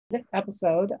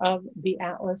episode of the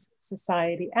Atlas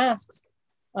Society Asks.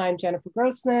 I'm Jennifer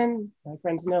Grossman. My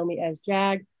friends know me as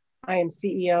JAG. I am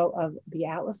CEO of the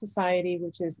Atlas Society,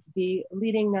 which is the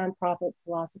leading nonprofit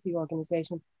philosophy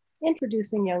organization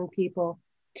introducing young people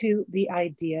to the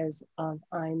ideas of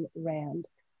Ayn Rand.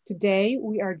 Today,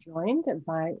 we are joined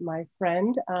by my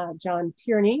friend, John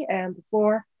Tierney. And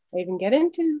before I even get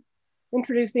into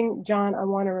introducing John, I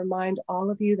want to remind all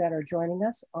of you that are joining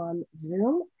us on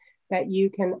Zoom that you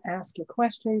can ask your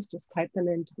questions, just type them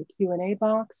into the Q&A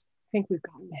box. I think we've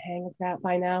gotten the hang of that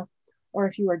by now. Or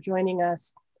if you are joining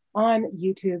us on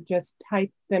YouTube, just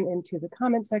type them into the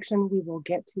comment section. We will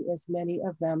get to as many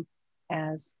of them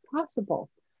as possible.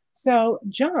 So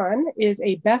John is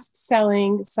a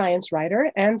best-selling science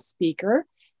writer and speaker.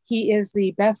 He is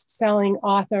the best-selling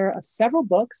author of several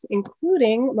books,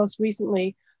 including most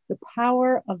recently, The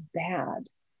Power of Bad,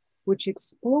 which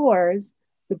explores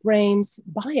the brain's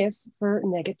bias for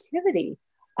negativity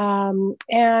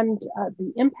and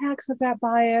the impacts of that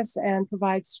bias, and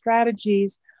provides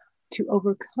strategies to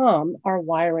overcome our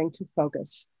wiring to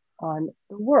focus on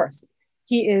the worst.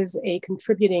 He is a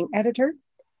contributing editor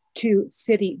to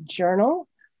City Journal,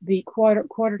 the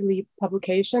quarterly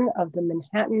publication of the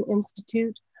Manhattan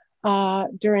Institute.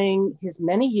 During his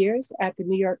many years at the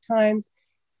New York Times,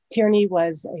 Tierney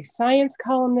was a science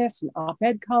columnist, an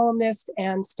op-ed columnist,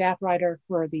 and staff writer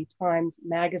for the Times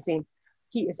Magazine.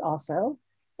 He is also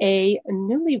a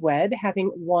newlywed,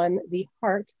 having won the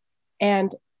heart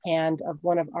and hand of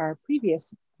one of our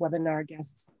previous webinar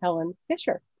guests, Helen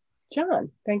Fisher.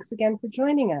 John, thanks again for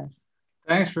joining us.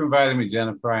 Thanks for inviting me,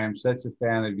 Jennifer. I am such a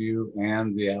fan of you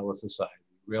and the Atlas Society,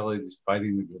 really just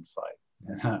fighting the good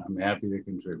fight. And I'm happy to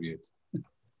contribute.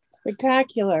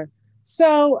 Spectacular.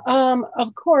 So,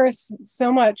 of course,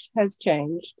 so much has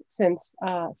changed since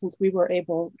we were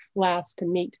able last to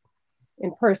meet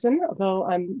in person, although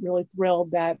I'm really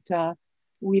thrilled that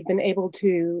we've been able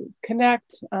to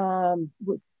connect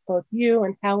with both you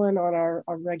and Helen on our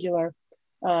regular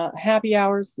happy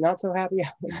hours, not so happy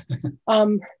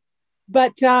hours.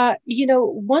 But, you know,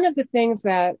 one of the things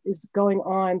that is going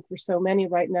on for so many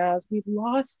right now is we've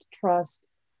lost trust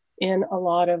in a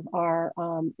lot of our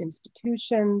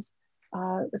institutions,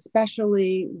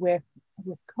 especially with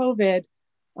COVID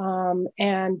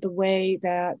and the way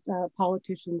that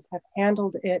politicians have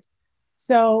handled it.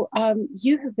 So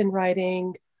you have been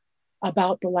writing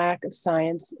about the lack of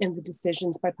science in the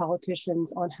decisions by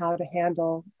politicians on how to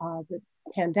handle the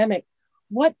pandemic.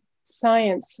 What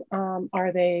science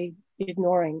are they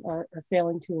ignoring or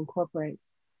failing to incorporate?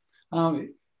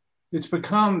 It's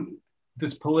become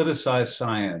this politicized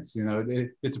science. You know,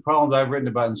 it's a problem that I've written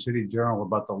about in City Journal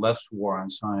about the left's war on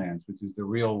science, which is the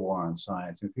real war on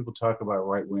science. And people talk about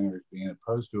right-wingers being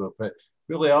opposed to it, but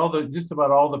really just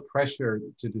about all the pressure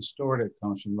to distort it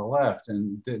comes from the left.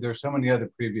 And there's so many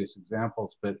other previous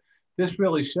examples, but this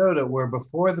really showed it, where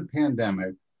before the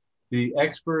pandemic, the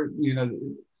expert, you know,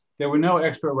 there were no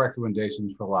expert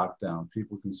recommendations for lockdown.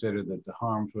 People considered that the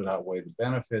harms would outweigh the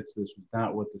benefits. This was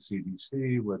not what the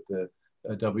CDC, what the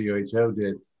WHO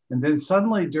did. And then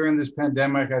suddenly during this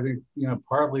pandemic, I think, you know,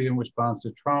 partly in response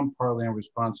to Trump, partly in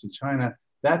response to China,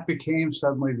 that became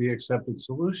suddenly the accepted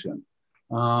solution.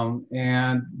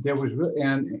 And there was,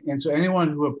 and so anyone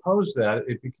who opposed that,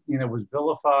 it was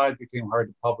vilified, became hard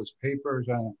to publish papers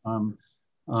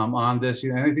on this.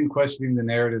 You know, anything questioning the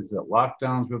narratives that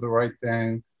lockdowns were the right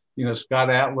thing. You know, Scott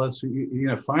Atlas, you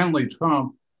know, finally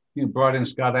Trump, you know, brought in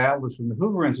Scott Atlas from the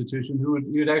Hoover Institution, who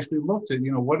had actually looked at,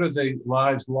 you know, what are the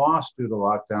lives lost due to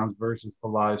lockdowns versus the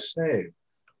lives saved.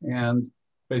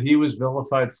 But he was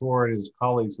vilified for it. His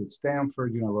colleagues at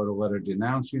Stanford, you know, wrote a letter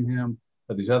denouncing him.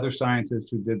 But these other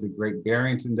scientists who did the Great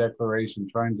Barrington Declaration,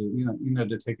 trying to, you know,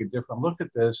 to take a different look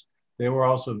at this, they were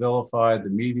also vilified. The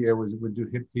media would do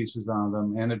hit pieces on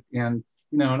them, and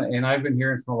you know, and I've been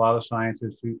hearing from a lot of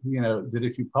scientists who, you know, that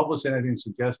if you publish anything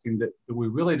suggesting that we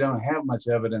really don't have much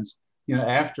evidence, you know,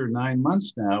 after 9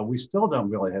 months now, we still don't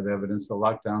really have evidence that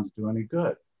lockdowns do any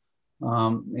good.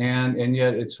 And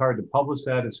yet it's hard to publish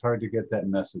that. It's hard to get that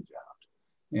message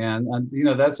out. And you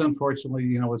know, that's unfortunately,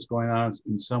 you know, what's going on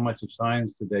in so much of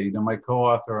science today. You know, my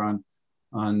co-author on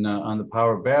The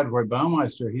Power of Bad, Roy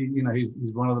Baumeister,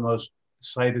 he's one of the most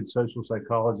cited social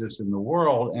psychologists in the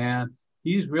world. And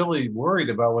he's really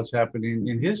worried about what's happening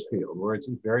in his field, where it's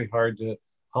very hard to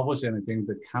publish anything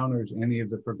that counters any of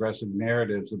the progressive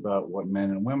narratives about what men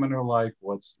and women are like,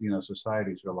 what's, you know,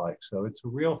 societies are like. So it's a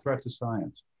real threat to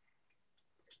science.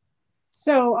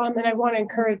 So, and I want to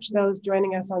encourage those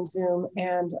joining us on Zoom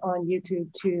and on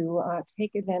YouTube to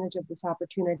take advantage of this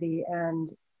opportunity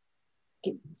and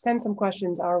send some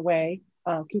questions our way.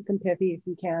 Keep them pithy if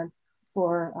you can.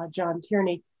 for John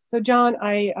Tierney. So John,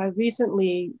 I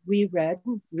recently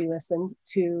re-listened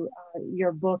to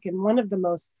your book, and one of the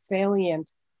most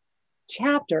salient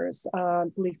chapters, I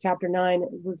believe chapter 9,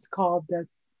 was called The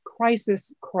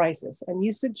Crisis. And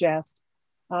you suggest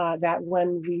that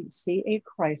when we see a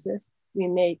crisis, we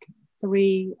make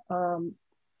three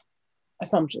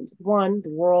assumptions. One,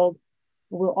 the world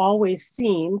will always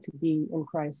seem to be in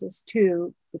crisis.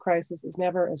 Two, the crisis is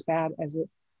never as bad as it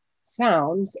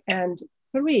sounds. And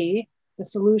three, the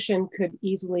solution could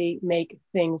easily make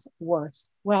things worse.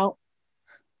 Well,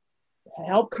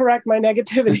 help correct my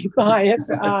negativity bias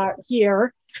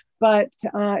here, but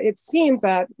it seems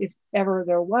that if ever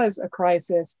there was a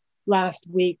crisis last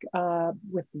week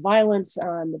with the violence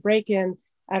and the break-in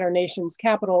at our nation's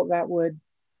capital, that would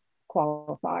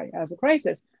qualify as a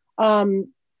crisis.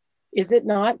 Is it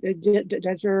not?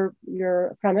 Does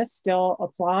your premise still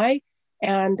apply?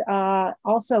 And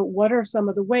also, what are some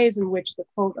of the ways in which the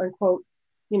quote unquote,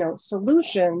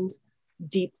 solutions,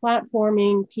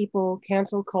 deplatforming people,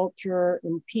 cancel culture,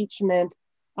 impeachment,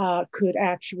 could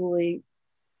actually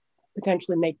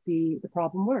potentially make the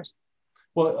problem worse?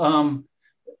 Well,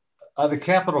 the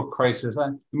Capitol crisis, I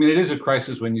mean, it is a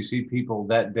crisis when you see people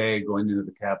that day going into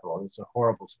the Capitol. It's a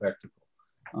horrible spectacle.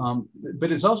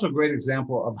 But it's also a great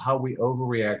example of how we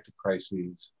overreact to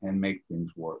crises and make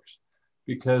things worse.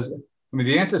 Because, I mean,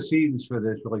 the antecedents for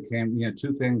this really came,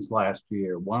 two things last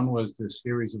year. One was this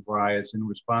series of riots in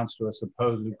response to a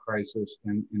supposed crisis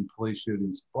in police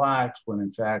shootings of blacks, when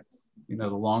in fact, the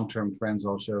long-term trends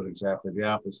all showed exactly the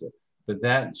opposite. But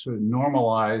that sort of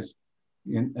normalized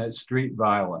street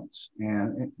violence.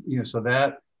 And, so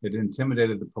that it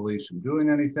intimidated the police from doing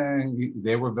anything.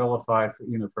 They were vilified for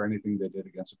anything they did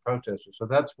against a protester. So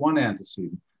that's one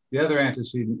antecedent. The other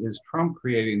antecedent is Trump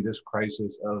creating this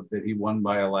crisis of that he won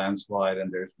by a landslide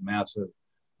and there's massive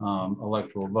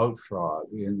electoral vote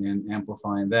fraud and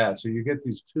amplifying that. So you get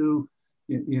these two,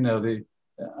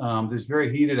 this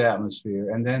very heated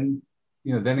atmosphere. And then,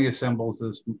 then he assembles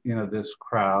this, this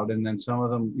crowd, and then some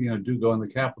of them, do go in the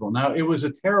Capitol. Now, it was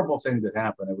a terrible thing that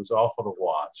happened. It was awful to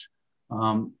watch.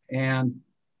 And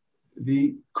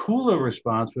the cooler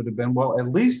response would have been, well, at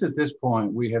least at this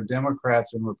point, we have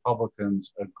Democrats and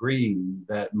Republicans agreeing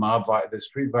that the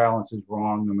street violence is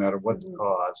wrong, no matter what the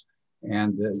cause,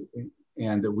 and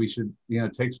that we should,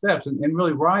 take steps. And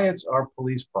really, riots are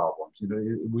police problems.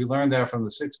 We learned that from the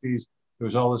 60s. There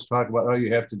was all this talk about,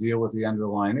 you have to deal with the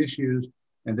underlying issues.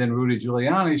 And then Rudy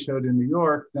Giuliani showed in New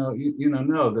York,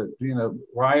 that,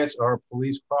 riots are a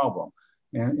police problem.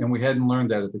 And we hadn't learned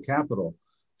that at the Capitol.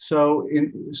 So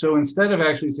instead of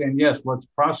actually saying, yes, let's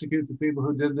prosecute the people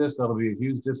who did this, that'll be a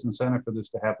huge disincentive for this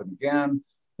to happen again.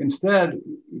 Instead,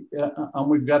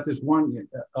 we've got this one,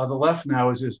 the left now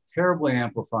is just terribly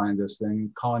amplifying this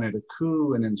thing, calling it a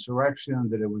coup, an insurrection,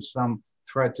 that it was some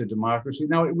threat to democracy.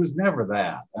 No, it was never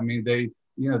that. I mean,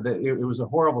 it was a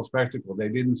horrible spectacle. They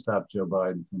didn't stop Joe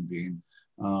Biden from being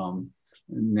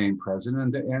named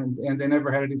president, and they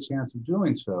never had any chance of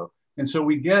doing so. And so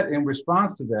we get, in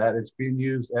response to that, it's being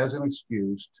used as an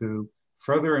excuse to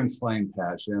further inflame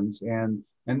passions. And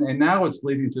now it's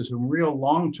leading to some real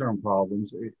long-term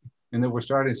problems, and that we're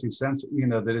starting to see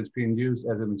that it's being used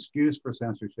as an excuse for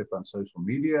censorship on social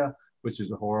media, which is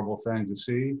a horrible thing to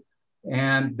see.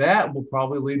 And that will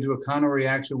probably lead to a counter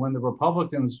reaction when the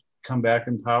Republicans come back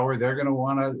in power. They're going to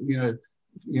want to,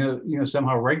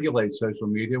 somehow regulate social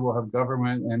media. We'll have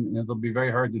government, and it'll be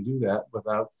very hard to do that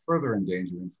without further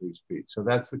endangering free speech. So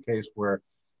that's the case where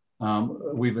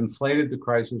we've inflated the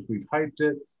crisis, we've hyped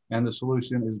it, and the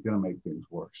solution is going to make things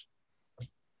worse.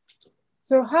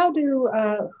 So how do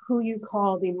who you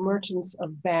call the merchants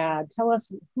of bad, tell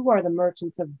us who are the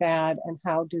merchants of bad and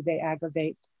how do they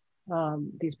aggravate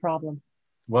these problems?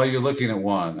 Well, you're looking at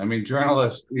one. I mean,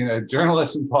 journalists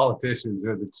and politicians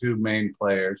are the two main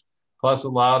players, plus a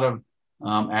lot of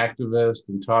activists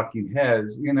and talking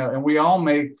heads, and we all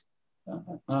make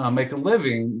a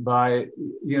living by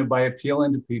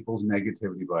appealing to people's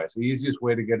negativity bias. The easiest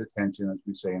way to get attention, as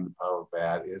we say in The Power of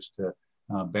Bad, is to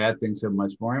bad things have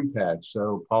much more impact.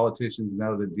 So politicians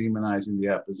know that demonizing the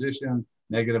opposition,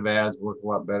 negative ads work a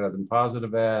lot better than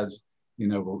positive ads.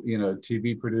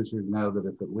 TV producers know that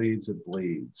if it leads, it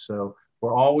bleeds. So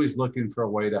we're always looking for a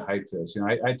way to hype this.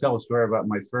 I tell a story about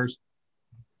my first,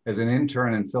 as an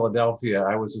intern in Philadelphia,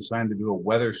 I was assigned to do a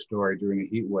weather story during a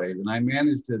heat wave. And I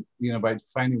managed to, by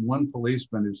finding one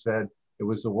policeman who said it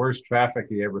was the worst traffic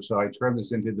he ever saw, I turned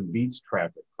this into the beats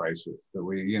traffic crisis, that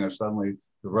we, suddenly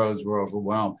the roads were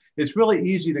overwhelmed. It's really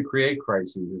easy to create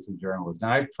crises as a journalist.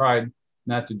 Now, I've tried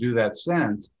not to do that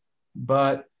since,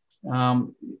 but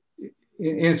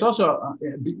it's also,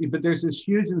 but there's this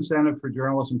huge incentive for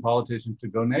journalists and politicians to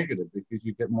go negative because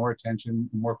you get more attention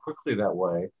more quickly that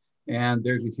way. And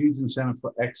there's a huge incentive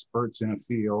for experts in a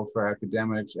field, for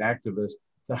academics, activists,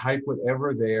 to hype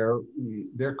whatever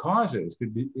their cause is.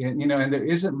 Could be, and there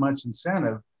isn't much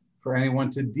incentive for anyone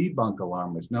to debunk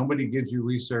alarmists. Nobody gives you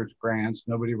research grants.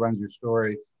 Nobody runs your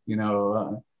story,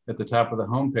 at the top of the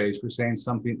homepage for saying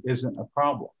something isn't a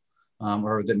problem.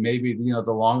 Or that maybe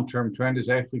the long-term trend is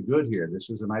actually good here. This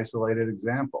is an isolated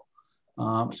example.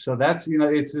 So that's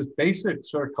it's this basic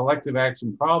sort of collective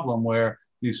action problem where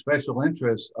these special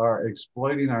interests are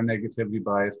exploiting our negativity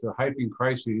bias. They're hyping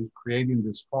crises, creating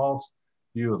this false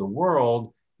view of the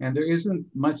world, and there isn't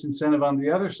much incentive on the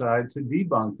other side to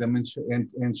debunk them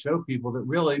and show people that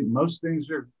really most things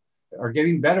are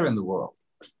getting better in the world.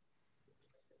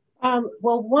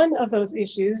 Well, one of those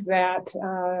issues that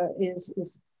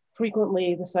is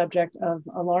frequently the subject of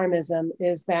alarmism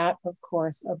is that, of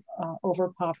course, of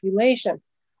overpopulation.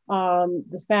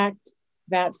 The fact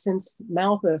that since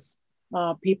Malthus,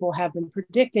 people have been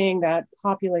predicting that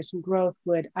population growth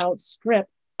would outstrip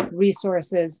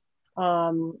resources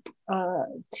to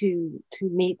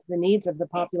meet the needs of the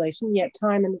population, yet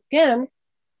time and again,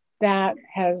 that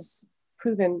has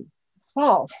proven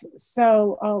false.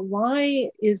 So why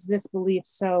is this belief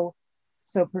so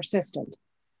persistent?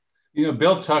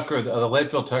 Bill Tucker, the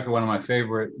late Bill Tucker, one of my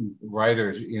favorite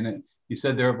writers, he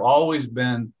said there have always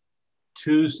been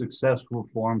two successful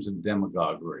forms of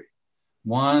demagoguery.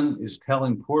 One is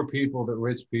telling poor people that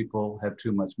rich people have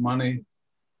too much money,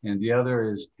 and the other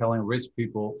is telling rich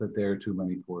people that there are too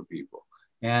many poor people.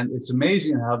 And it's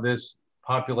amazing how this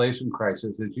population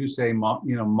crisis, as you say,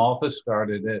 Malthus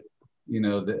started it,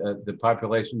 the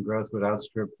population growth would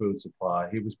outstrip food supply.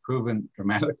 He was proven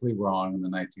dramatically wrong in the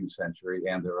 19th century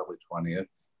and the early 20th,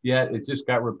 yet it just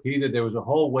got repeated. There was a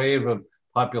whole wave of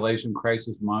population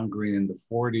crisis mongering in the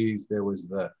 40s. There was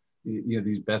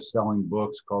these best-selling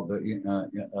books called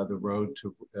the Road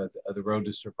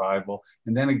to Survival,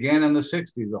 and then again in the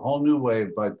 60s, a whole new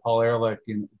wave by Paul Ehrlich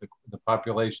in the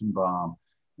population bomb,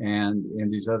 and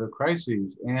these other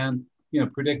crises, and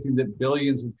predicting that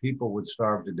billions of people would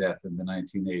starve to death in the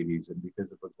 1980s and because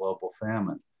of a global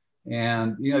famine.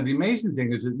 And the amazing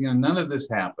thing is that none of this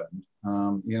happened.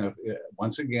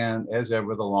 Once again, as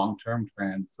ever, the long-term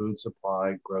trend: food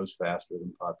supply grows faster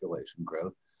than population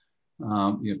growth.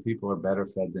 People are better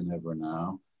fed than ever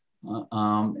now,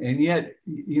 and yet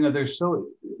there's so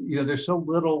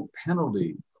little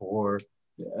penalty for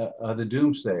the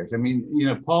doomsayers. I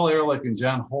mean, Paul Ehrlich and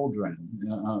John Holdren,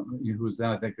 who was then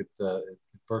I think at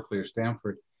Berkeley or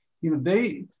Stanford,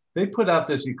 they put out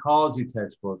this ecology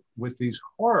textbook with these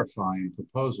horrifying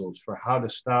proposals for how to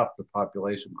stop the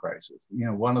population crisis.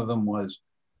 One of them was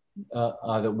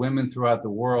that women throughout the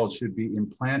world should be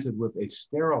implanted with a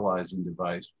sterilizing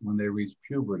device when they reach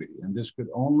puberty. And this could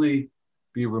only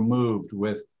be removed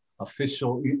with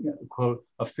official, quote,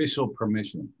 official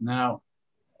permission. Now,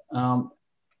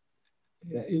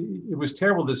 it was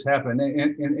terrible this happened.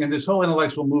 And this whole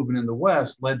intellectual movement in the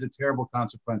West led to terrible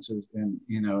consequences in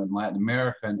Latin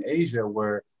America and Asia,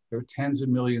 where there were tens of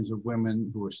millions of women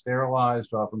who were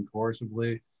sterilized, often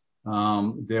coercively.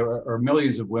 There are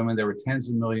millions of women. There were tens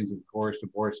of millions of coerced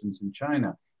abortions in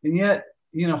China. And yet,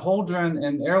 Holdren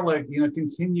and Ehrlich,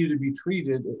 continue to be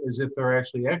treated as if they're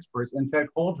actually experts. In fact,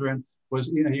 Holdren was,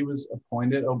 he was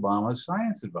appointed Obama's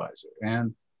science advisor,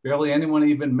 and barely anyone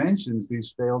even mentions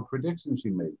these failed predictions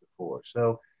he made before.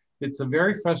 So it's a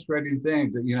very frustrating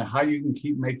thing that, how you can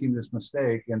keep making this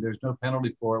mistake and there's no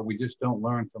penalty for it. We just don't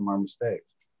learn from our mistakes.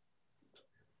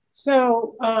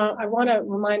 So I want to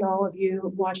remind all of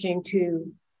you watching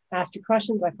to ask your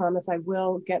questions. I promise I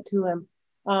will get to them.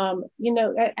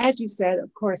 As you said,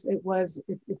 of course,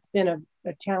 it's been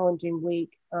a challenging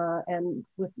week and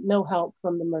with no help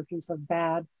from the merchants of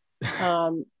bad.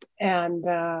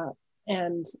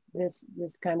 And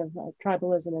this kind of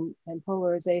tribalism and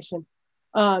polarization.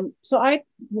 So I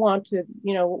want to,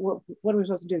 what are we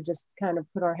supposed to do? Just kind of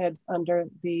put our heads under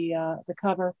the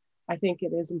cover. I think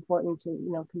it is important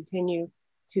to, continue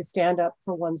to stand up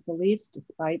for one's beliefs,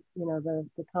 despite,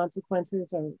 the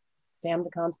consequences, or damn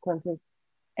the consequences,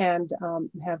 and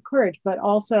have courage. But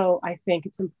also, I think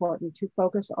it's important to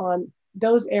focus on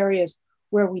those areas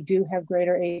where we do have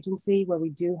greater agency, where we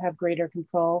do have greater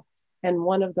control. And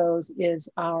one of those is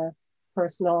our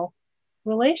personal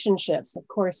relationships. Of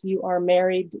course, you are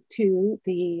married to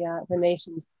the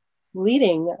nation's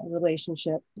leading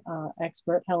relationship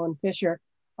expert, Helen Fisher.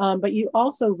 But you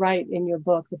also write in your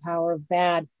book, The Power of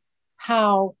Bad,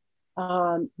 how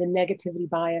the negativity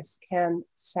bias can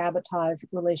sabotage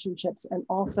relationships, and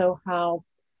also how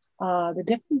the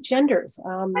different genders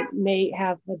may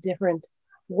have a different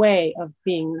way of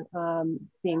being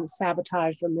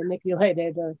sabotaged or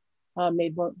manipulated or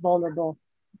made more vulnerable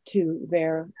to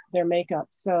their makeup.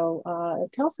 So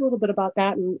tell us a little bit about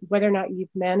that and whether or not you've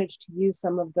managed to use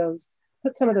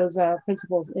put some of those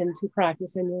principles into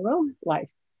practice in your own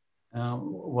life.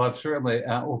 Well, certainly.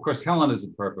 Well, of course, Helen is a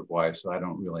perfect wife, so I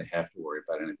don't really have to worry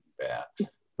about anything bad.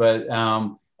 But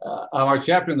our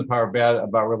chapter in The Power of Bad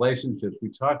about relationships, we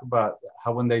talk about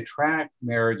how when they track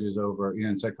marriages over,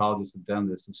 and psychologists have done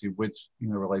this to see which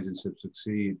relationships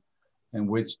succeed and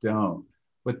which don't.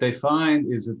 What they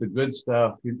find is that the good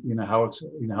stuff,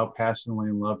 how passionately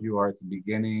in love you are at the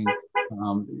beginning,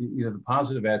 the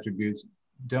positive attributes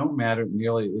don't matter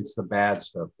nearly. It's the bad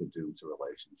stuff that dooms a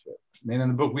relationship. And in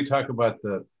the book, we talk about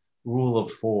the rule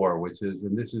of 4, which is,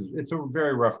 it's a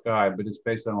very rough guide, but it's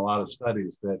based on a lot of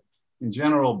studies that in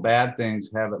general, bad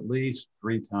things have at least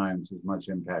 3 times as much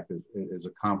impact as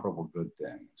a comparable good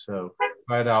thing. So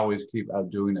try to always keep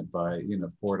outdoing it by,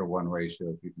 4-to-1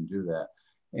 ratio if you can do that.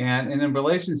 And in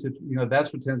relationships,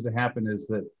 that's what tends to happen is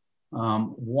that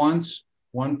once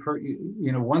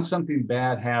something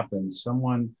bad happens,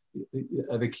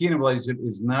 the key in a relationship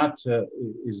is not to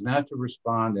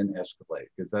respond and escalate,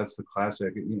 because that's the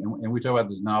classic. And we talk about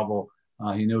this novel,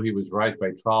 He Knew He Was Right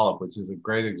by Trollope, which is a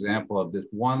great example of this.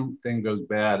 One thing goes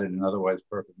bad in an otherwise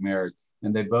perfect marriage,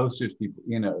 and they both just keep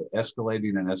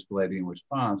escalating and escalating in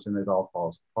response, and it all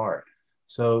falls apart.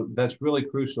 So that's really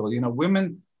crucial.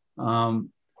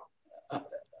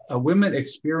 Women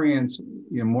experience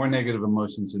more negative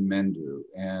emotions than men do,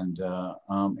 and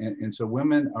so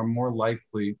women are more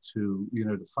likely to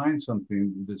to find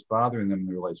something that's bothering them in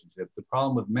the relationship. The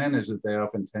problem with men is that they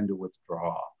often tend to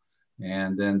withdraw,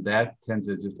 and then that tends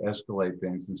to just escalate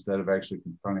things instead of actually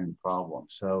confronting the problem.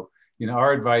 So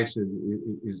our advice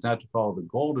is not to follow the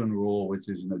golden rule, which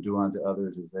is do unto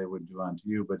others as they would do unto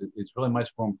you, but it's really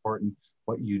much more important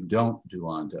what you don't do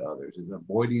unto others. Is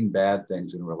avoiding bad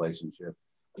things in a relationship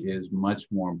is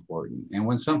much more important. And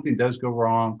when something does go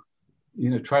wrong,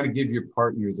 try to give your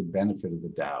partner the benefit of the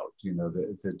doubt.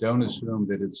 That don't assume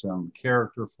that it's some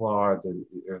character flaw, that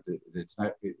it's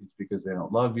because they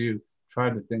don't love you. Try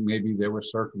to think maybe there were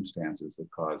circumstances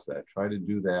that caused that. Try to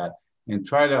do that, and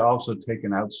try to also take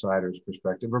an outsider's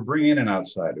perspective or bring in an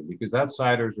outsider, because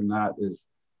outsiders are not as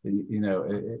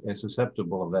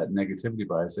susceptible of that negativity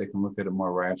bias. They can look at it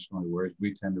more rationally, whereas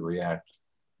we tend to react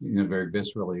very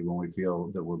viscerally when we feel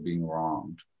that we're being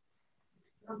wronged.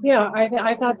 Yeah,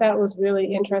 I thought that was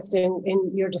really interesting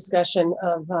in your discussion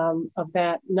of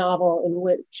that novel, in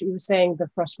which you were saying the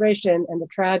frustration and the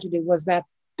tragedy was that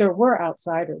there were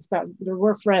outsiders, that there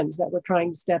were friends that were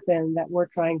trying to step in, that were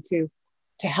trying to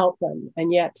help them,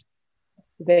 and yet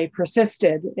they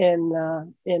persisted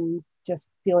in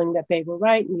just feeling that they were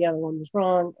right and the other one was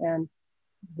wrong, and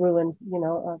ruined,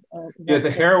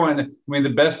 the heroine. I mean, the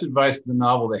best advice in the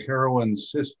novel, the heroine's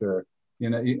sister,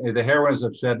 the heroine is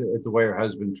upset at the way her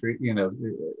husband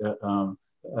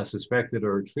suspected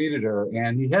or treated her,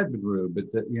 and he had been rude.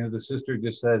 But the sister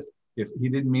just says, if he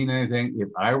didn't mean anything, if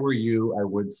I were you, I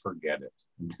would forget it.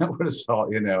 And that would have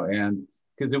solved, and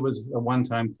because it was a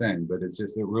one-time thing, but it's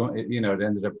just it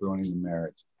ended up ruining the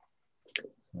marriage.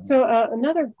 So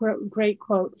another great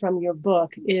quote from your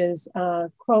book is,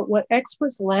 quote, "What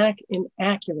experts lack in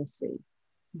accuracy,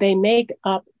 they make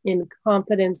up in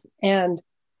confidence and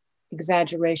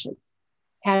exaggeration."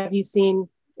 Have you seen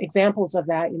examples of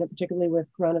that, particularly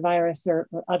with coronavirus or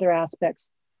other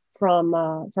aspects from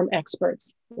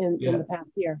experts in the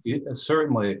past year?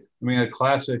 Certainly. I mean, a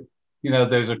classic,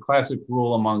 there's a classic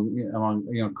rule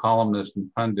among columnists and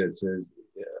pundits is,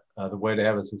 the way to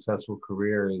have a successful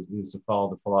career is to follow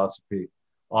the philosophy: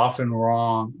 often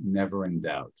wrong, never in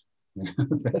doubt.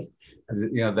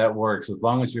 That works as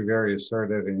long as you're very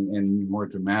assertive and more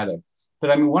dramatic.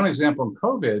 But I mean, one example in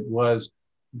COVID was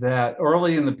that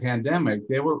early in the pandemic,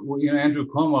 they were, Andrew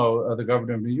Cuomo, the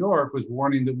governor of New York, was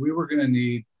warning that we were going to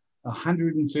need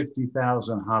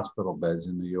 150,000 hospital beds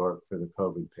in New York for the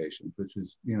COVID patients, which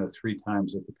is 3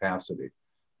 times the capacity.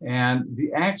 And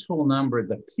the actual number,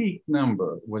 the peak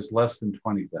number, was less than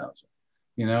 20,000.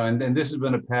 And this has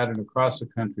been a pattern across the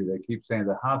country. They keep saying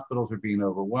the hospitals are being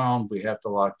overwhelmed. We have to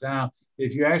lock down.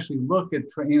 If you actually look at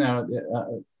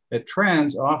at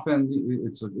trends, often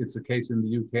it's the case in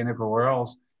the UK and everywhere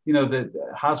else. That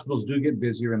hospitals do get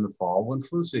busier in the fall when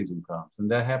flu season comes, and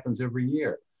that happens every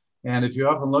year. And if you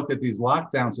often look at these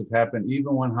lockdowns have happened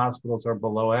even when hospitals are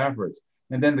below average.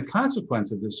 And then the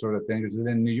consequence of this sort of thing is that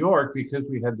in New York, because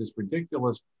we had this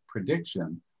ridiculous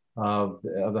prediction of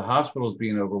the hospitals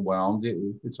being overwhelmed,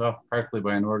 it's off practically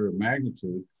by an order of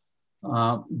magnitude,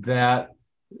 that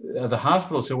the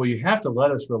hospital said, well, you have to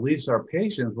let us release our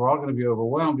patients. We're all going to be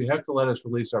overwhelmed. You have to let us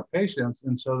release our patients.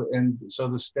 And so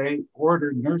the state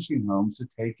ordered nursing homes to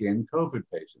take in COVID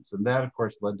patients. And that, of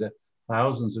course, led to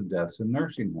thousands of deaths in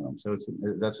nursing homes. So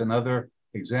that's another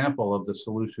example of the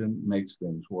solution makes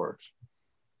things worse.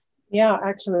 Yeah,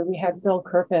 actually, we had Phil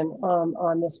Kirpin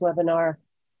on this webinar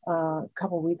a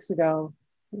couple of weeks ago.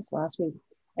 It was last week.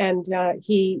 And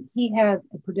he has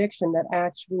a prediction that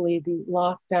actually the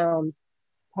lockdowns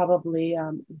probably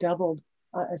doubled,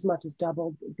 as much as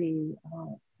doubled the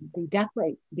death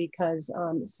rate, because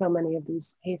so many of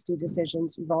these hasty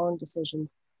decisions, wrong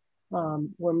decisions,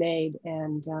 were made,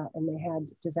 and they had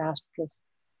disastrous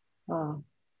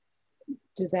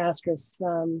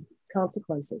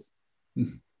consequences.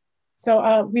 Mm-hmm.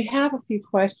 So we have a few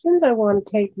questions. I want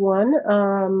to take one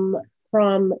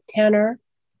from Tanner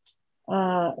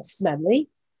Smedley.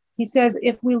 He says,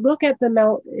 if we look at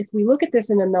this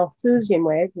in a Malthusian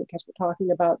way, because we're talking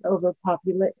about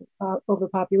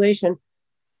overpopulation,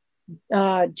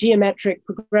 geometric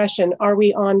progression, are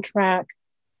we on track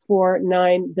for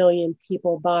 9 billion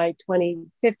people by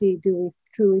 2050? Do we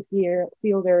truly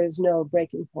feel there is no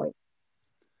breaking point?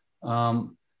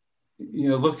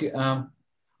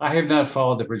 I have not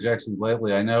followed the projections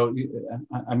lately. I know,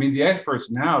 the experts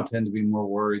now tend to be more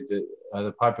worried that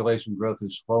the population growth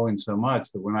is slowing so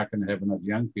much that we're not going to have enough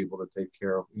young people to take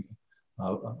care of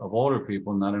older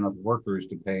people, not enough workers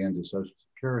to pay into Social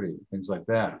Security, things like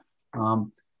that.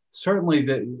 Certainly,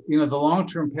 the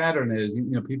long-term pattern is,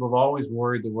 people have always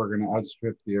worried that we're going to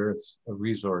outstrip the Earth's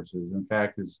resources. In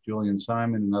fact, as Julian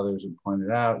Simon and others have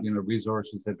pointed out,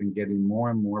 resources have been getting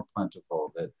more and more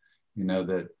plentiful.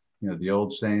 The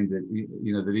old saying that,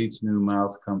 that each new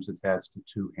mouth comes attached to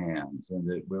two hands, and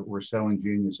that we're so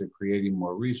ingenious at creating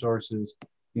more resources.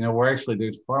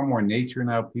 There's far more nature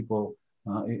now. People,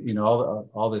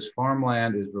 all this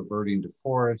farmland is reverting to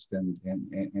forest and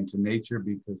to nature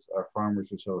because our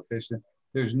farmers are so efficient.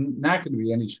 There's not going to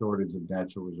be any shortage of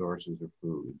natural resources or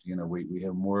food. We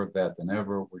have more of that than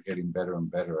ever. We're getting better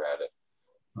and better at it.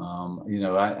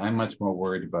 I'm much more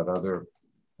worried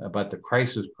about the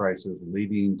crisis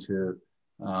leading to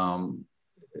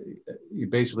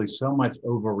basically so much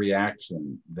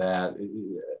overreaction that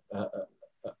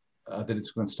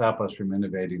it's going to stop us from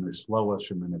innovating or slow us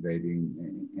from innovating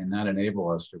and not enable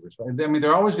us to respond.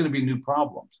 There are always going to be new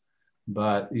problems,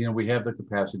 but we have the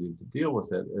capacity to deal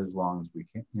with it as long as we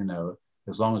can,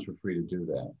 as long as we're free to do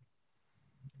that.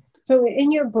 So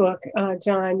in your book,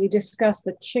 John, you discuss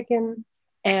the chicken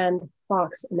and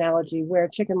fox analogy, where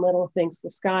Chicken Little thinks the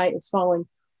sky is falling.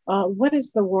 What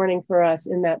is the warning for us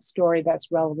in that story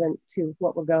that's relevant to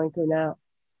what we're going through now?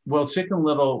 Well, Chicken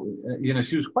Little,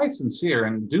 she was quite sincere,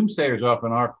 and doomsayers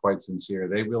often are quite sincere.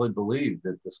 They really believe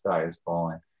that the sky is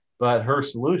falling. But her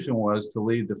solution was to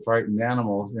lead the frightened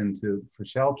animals for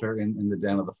shelter in the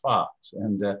den of the fox.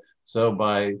 And so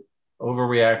by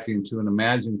overreacting to an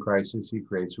imagined crisis, he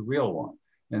creates a real one.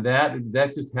 And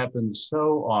that just happens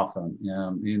so often.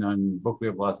 In the book, we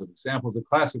have lots of examples. A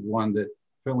classic one that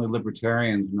certainly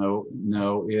libertarians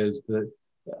know is the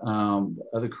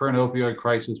current opioid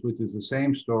crisis, which is the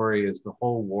same story as the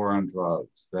whole war on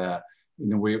drugs. That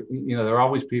there are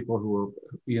always people who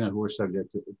are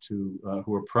subject to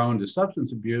who are prone to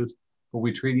substance abuse, but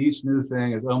we treat each new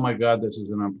thing as, oh my God, this is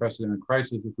an unprecedented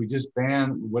crisis. If we just ban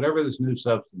whatever this new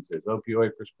substance is,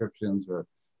 opioid prescriptions or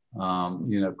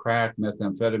crack,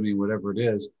 methamphetamine, whatever it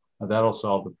is, that'll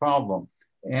solve the problem.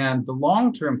 And the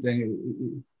long-term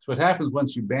thing, so what happens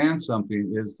once you ban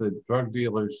something is the drug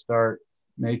dealers start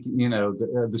making,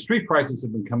 the street prices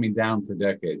have been coming down for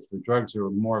decades. The drugs are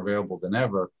more available than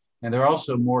ever. And they're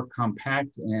also more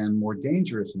compact and more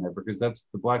dangerous than ever, because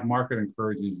the black market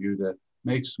encourages you to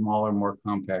make smaller, more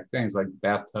compact things like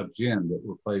bathtub gin that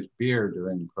replaced beer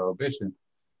during Prohibition.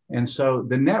 And so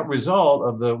the net result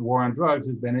of the war on drugs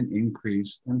has been an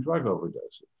increase in drug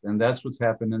overdoses. And that's what's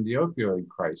happened in the opioid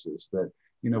crisis, that,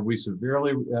 we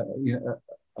severely, the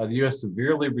US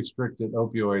severely restricted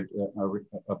opioid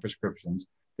prescriptions.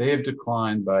 They have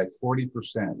declined by 40%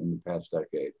 in the past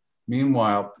decade.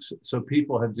 Meanwhile, so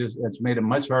people it's made it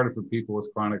much harder for people with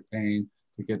chronic pain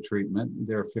to get treatment.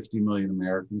 There are 50 million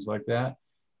Americans like that.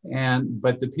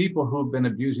 But the people who have been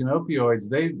abusing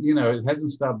opioids, it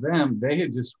hasn't stopped them. They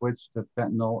had just switched to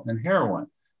fentanyl and heroin.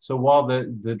 So while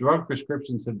the drug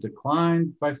prescriptions have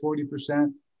declined by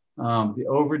 40%, the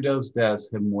overdose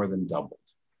deaths have more than doubled.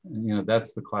 And,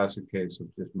 that's the classic case of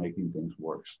just making things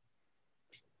worse.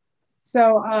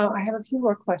 So I have a few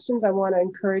more questions. I want to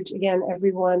encourage, again,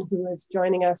 everyone who is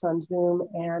joining us on Zoom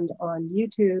and on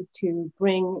YouTube to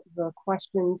bring the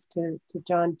questions to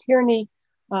John Tierney.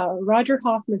 Roger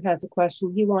Hoffman has a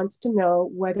question. He wants to know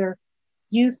whether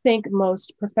you think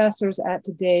most professors at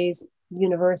today's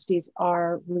universities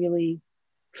are really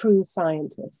true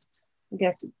scientists. I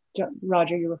guess,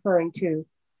 Roger, you're referring to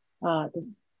the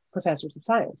professors of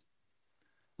science.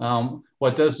 Well,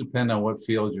 it does depend on what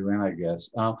field you're in, I guess.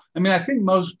 I mean, I think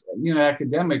most,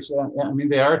 academics, I mean,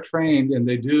 they are trained and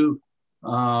they do,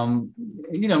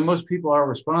 most people are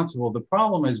responsible. The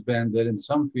problem has been that in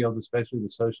some fields, especially the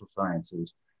social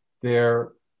sciences,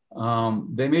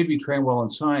 they may be trained well in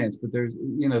science, but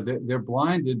they're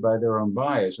blinded by their own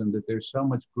bias, and that there's so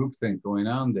much groupthink going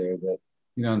on there that,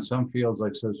 in some fields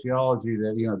like sociology,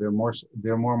 that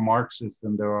they're more Marxist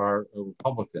than there are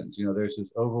Republicans. There's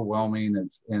this overwhelming,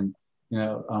 and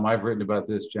I've written about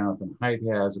this. Jonathan Haidt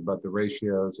has, about the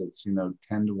ratios. It's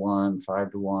 10-to-1,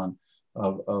 5-to-1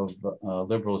 of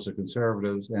liberals to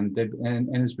conservatives, and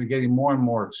it's been getting more and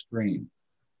more extreme,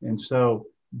 and so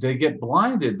they get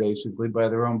blinded basically by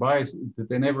their own bias, that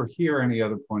they never hear any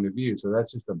other point of view. So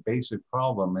that's just a basic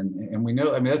problem. And we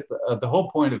know, I mean, that's the whole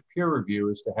point of peer review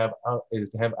is to have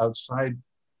outside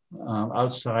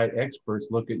experts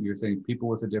look at your thing, people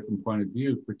with a different point of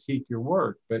view, critique your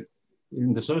work. But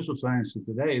in the social sciences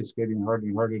today, it's getting harder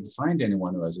and harder to find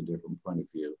anyone who has a different point of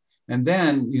view. And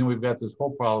then, we've got this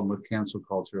whole problem with cancel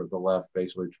culture of the left,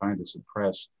 basically trying to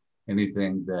suppress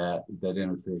anything that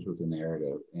interferes with the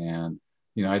narrative. And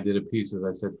I did a piece, as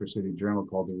I said, for City Journal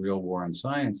called "The Real War on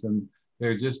Science," and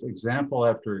they're just example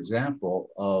after example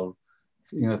of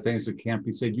things that can't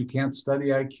be said. You can't study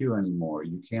IQ anymore.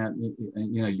 You can't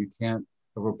you can't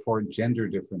report gender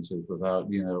differences without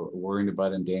worrying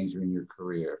about endangering your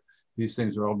career. These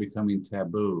things are all becoming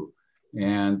taboo,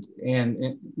 and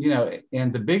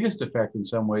the biggest effect in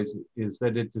some ways is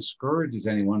that it discourages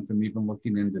anyone from even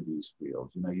looking into these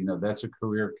fields. That's a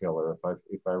career killer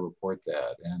if I report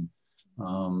that. And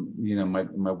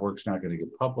my work's not going to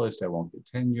get published. I won't get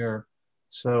tenure.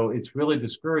 So it's really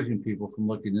discouraging people from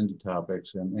looking into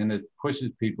topics, and it pushes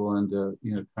people into,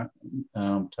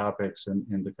 topics and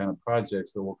the kind of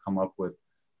projects that will come up with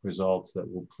results that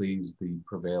will please the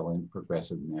prevailing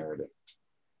progressive narrative.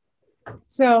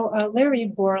 So Larry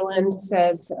Borland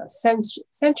says,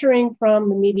 censoring from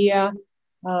the media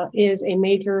is a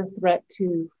major threat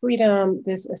to freedom.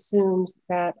 This assumes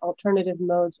that alternative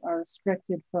modes are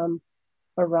restricted from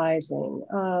arising.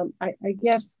 I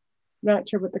guess, not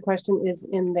sure what the question is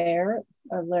in there.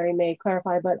 Larry may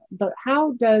clarify, but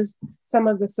how does some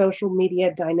of the social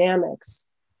media dynamics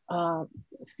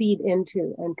feed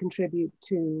into and contribute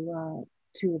to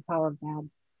the power of bad?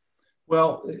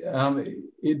 Well,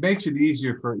 it makes it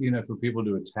easier for people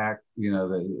to attack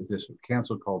this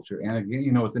cancel culture, and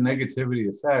again, with the negativity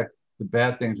effect, the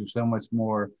bad things are so much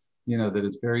more. That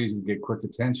it's very easy to get quick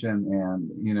attention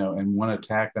and one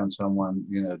attack on someone,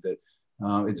 that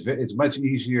it's much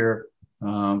easier.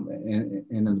 And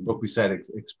in the book, we cite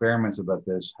experiments about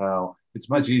this, how it's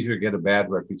much easier to get a bad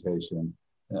reputation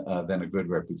than a good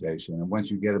reputation. And once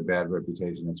you get a bad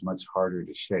reputation, it's much harder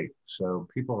to shake. So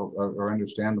people are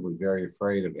understandably very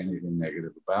afraid of anything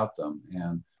negative about them.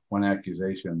 And one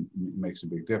accusation makes a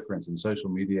big difference. And social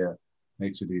media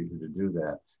makes it easier to do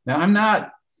that. Now, I'm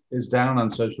not as down on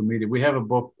social media. We have a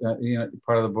book,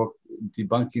 part of the book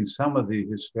debunking some of the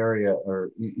hysteria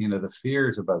or, the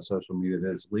fears about social media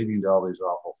that's leading to all these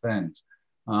awful things.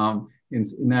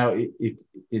 Now,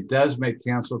 it does make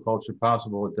cancel culture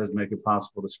possible. It does make it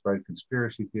possible to spread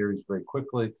conspiracy theories very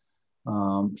quickly.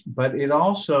 But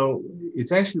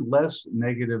it's actually less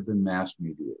negative than mass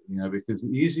media, because the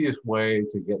easiest way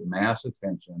to get mass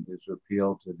attention is to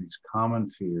appeal to these common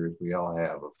fears we all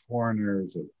have of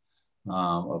foreigners,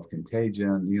 of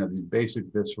contagion, these basic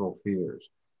visceral fears.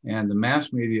 And the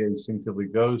mass media instinctively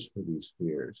goes for these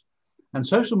fears. On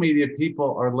social media,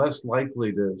 people are less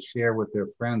likely to share with their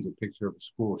friends a picture of a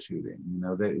school shooting.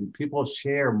 People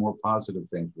share more positive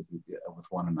things with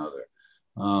one another.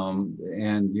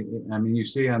 You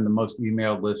see on the most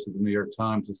emailed list of the New York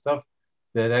Times, the stuff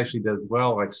that actually does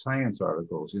well, like science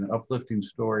articles, uplifting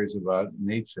stories about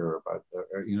nature,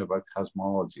 about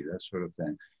cosmology, that sort of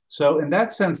thing. So in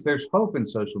that sense, there's hope in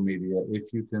social media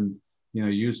if you can,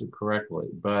 use it correctly.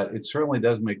 But it certainly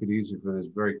does make it easier for these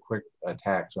very quick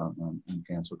attacks on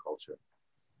cancel culture.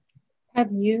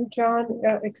 Have you, John,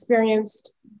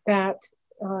 experienced that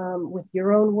with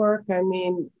your own work? I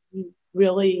mean, you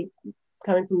really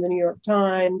coming from the New York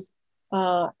Times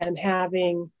and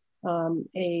having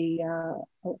a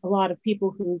lot of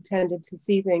people who tended to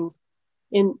see things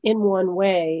in one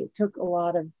way. It took a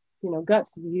lot of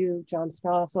guts of you, John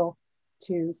Stossel,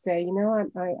 to say,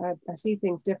 I see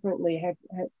things differently.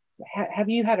 Have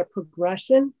you had a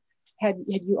progression? Had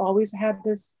you always had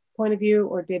this point of view,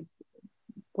 or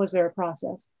was there a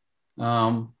process?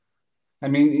 I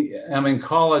mean, I'm in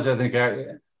college. I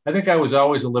think I was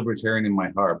always a libertarian in my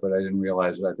heart, but I didn't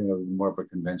realize it. I think I was more of a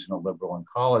conventional liberal in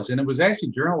college, and it was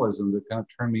actually journalism that kind of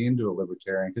turned me into a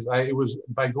libertarian, because it was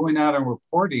by going out and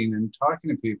reporting and talking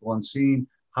to people and seeing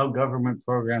how government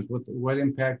programs, what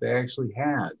impact they actually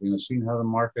had, seeing how the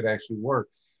market actually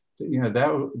worked.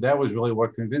 That was really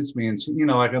what convinced me. And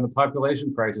like on the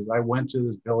population crisis, I went to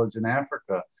this village in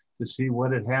Africa to see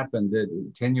what had happened. That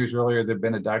 10 years earlier, there'd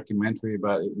been a documentary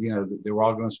about, they were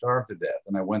all going to starve to death.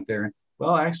 And I went there and,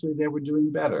 well, actually they were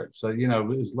doing better. So, it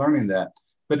was learning that.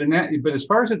 But but as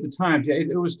far as at the time, yeah,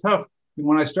 it was tough.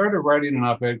 When I started writing an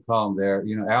op-ed column there,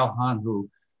 Al Hunt, who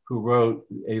wrote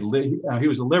he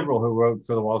was a liberal who wrote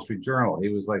for the Wall Street Journal. He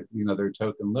was like, their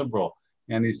token liberal.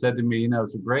 And he said to me,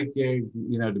 it's a great gig,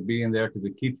 to be in there because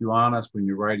it keeps you honest when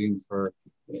you're writing for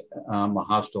a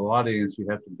hostile audience. You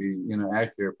have to be,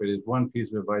 accurate. But his one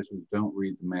piece of advice was don't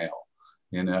read the mail,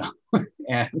 and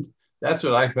that's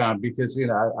what I found, because,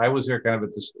 I was there kind of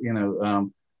at this,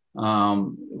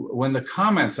 when the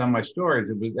comments on my stories,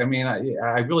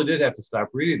 I really did have to stop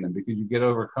reading them because you get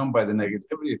overcome by the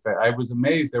negativity effect. I was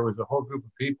amazed. There was a whole group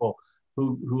of people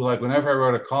who like, whenever I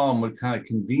wrote a column, would kind of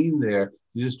convene there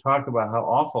to just talk about how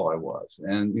awful I was.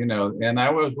 And, and I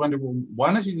always wondered, well,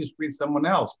 why don't you just read someone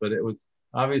else? But it was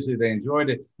obviously they enjoyed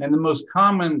it. And the most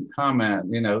common comment,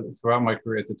 throughout my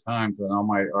career at the Times and all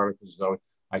my articles is always,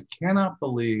 I cannot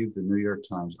believe the New York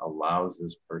Times allows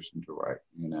this person to write,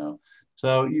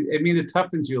 So, it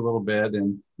toughens you a little bit.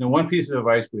 And one piece of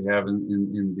advice we have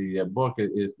in the book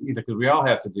is, because we all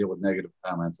have to deal with negative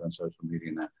comments on social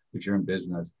media now, if you're in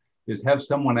business, is have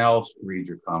someone else read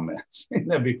your comments,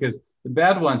 because the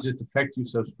bad ones just affect you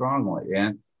so strongly.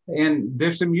 And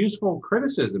there's some useful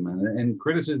criticism in it, and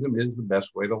criticism is the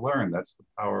best way to learn. That's the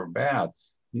power of bad.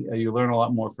 You learn a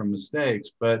lot more from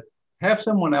mistakes, but have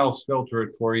someone else filter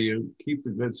it for you, keep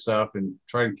the good stuff, and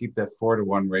try to keep that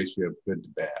 4-to-1 ratio of good to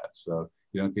bad, so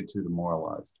you don't get too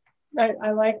demoralized.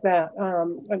 I like that.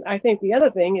 And I think the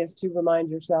other thing is to remind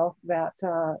yourself that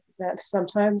that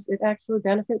sometimes it actually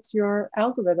benefits your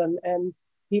algorithm, and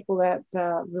people that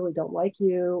really don't like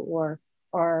you or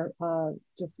are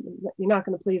just, you're not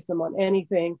going to please them on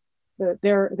anything.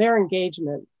 Their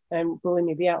engagement, and believe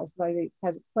me, the Atlas Society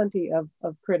has plenty of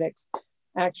critics,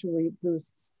 actually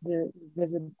boosts the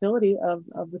visibility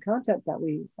of the content that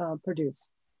we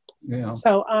produce. Yeah.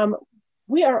 So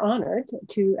we are honored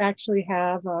to actually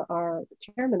have the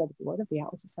chairman of the board of the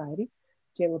Atlas Society,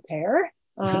 Jay LePere,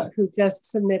 who just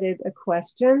submitted a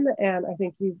question, and I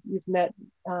think you've met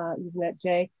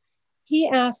Jay. He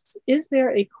asks, is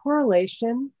there a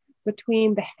correlation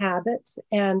between the habits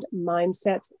and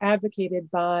mindsets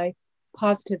advocated by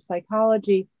positive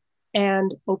psychology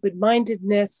and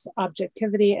open-mindedness,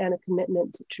 objectivity, and a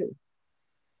commitment to truth?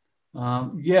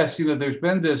 Yes, there's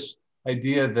been this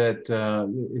idea that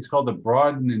it's called the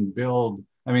broaden and build.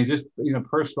 Just,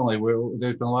 personally,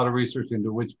 there's been a lot of research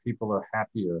into which people are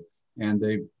happier, and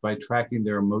by tracking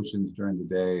their emotions during the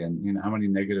day, and how many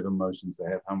negative emotions they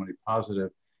have, how many positive.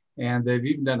 And they've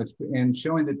even done and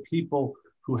showing that people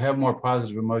who have more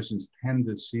positive emotions tend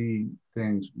to see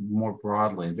things more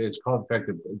broadly. It's called, in fact,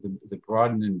 the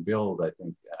broaden and build, I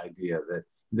think, idea. That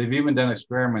they've even done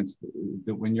experiments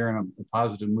that when you're in a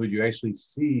positive mood, you actually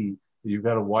see that you've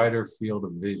got a wider field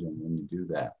of vision when you do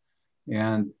that.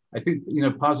 And I think,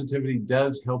 positivity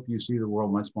does help you see the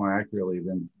world much more accurately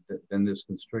than this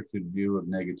constricted view of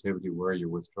negativity, where you're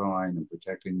withdrawing and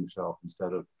protecting yourself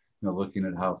instead of, looking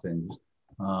at how things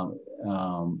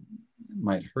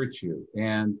might hurt you.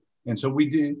 And so we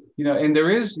do, and there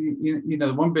is,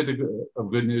 one bit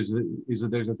of good news is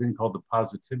that there's a thing called the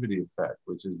positivity effect,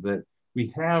 which is that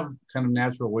we have kind of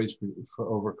natural ways for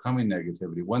overcoming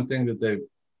negativity. One thing that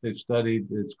they've studied,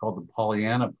 it's called the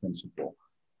Pollyanna principle,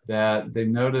 that they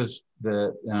noticed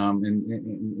that,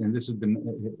 and this has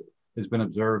been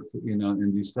observed,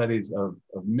 in these studies of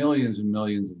millions and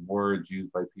millions of words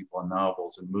used by people in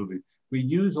novels and movies. We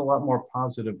use a lot more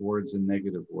positive words than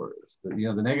negative words. The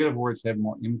negative words have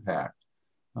more impact.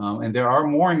 And there are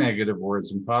more negative words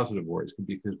than positive words,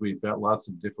 because we've got lots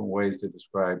of different ways to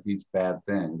describe each bad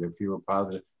thing. There are fewer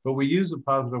positive, but we use the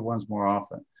positive ones more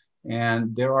often.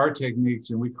 And there are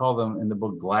techniques, and we call them in the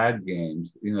book glad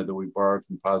games, that we borrowed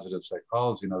from positive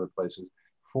psychology and other places,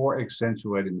 for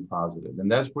accentuating the positive.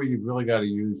 And that's where you've really got to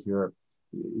use the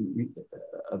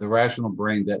rational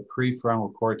brain, that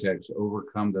prefrontal cortex, to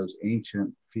overcome those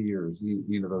ancient fears,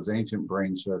 those ancient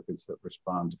brain circuits that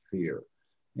respond to fear.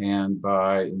 And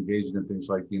by engaging in things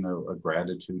like, a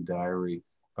gratitude diary,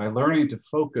 by learning to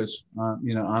focus on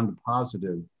the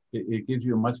positive, it gives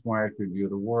you a much more accurate view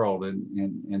of the world,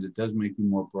 and it does make you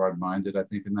more broad-minded, I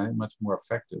think, and much more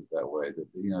effective that way. That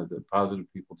the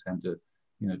positive people tend to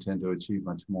achieve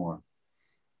much more.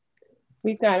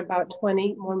 We've got about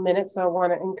 20 more minutes, so I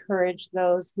want to encourage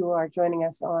those who are joining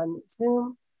us on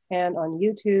Zoom and on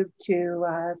YouTube to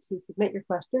submit your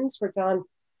questions for John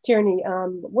Tierney.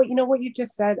 What you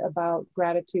just said about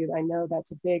gratitude, I know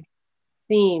that's a big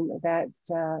theme that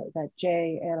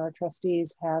Jay and our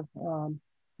trustees have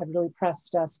really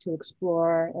pressed us to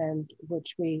explore, and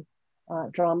which we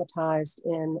dramatized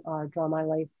in our Draw My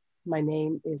Life, My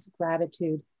Name is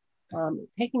Gratitude.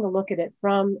 Taking a look at it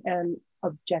from an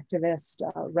objectivist,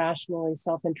 rationally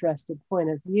self-interested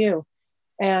point of view.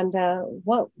 And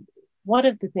one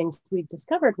of the things we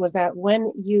discovered was that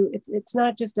when it's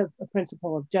not just a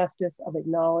principle of justice, of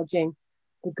acknowledging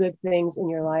the good things in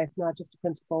your life, not just a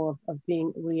principle of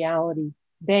being reality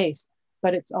based,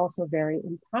 but it's also very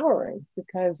empowering,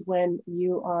 because when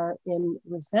you are in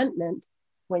resentment,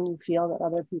 when you feel that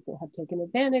other people have taken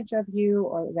advantage of you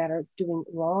or that are doing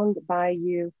wrong by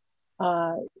you,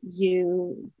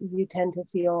 you tend to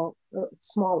feel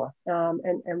smaller.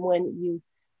 And when you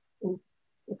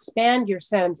expand your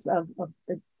sense of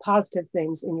the positive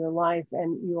things in your life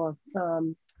and your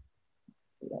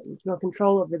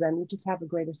control over them, you just have a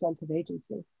greater sense of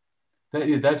agency.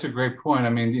 That's a great point. I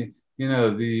mean,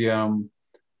 and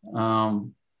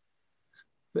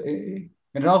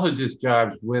it also just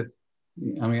jives with,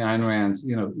 Ayn Rand's,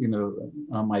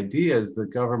 ideas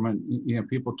that government,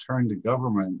 people turn to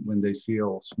government when they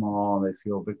feel small and they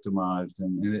feel victimized,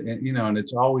 and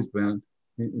it's always been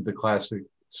the classic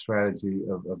strategy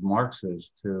of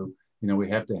Marxists to, we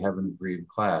have to have an aggrieved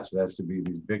class. It has to be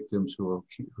these victims who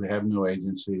have no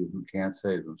agency, who can't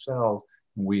save themselves,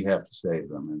 and we have to save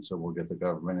them, and so we'll get the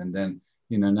government. And then,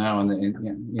 now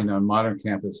in modern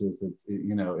campuses,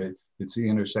 it's the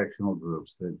intersectional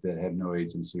groups that have no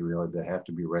agency really, that have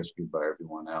to be rescued by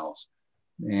everyone else.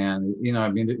 And,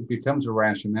 it becomes a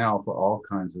rationale for all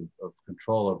kinds of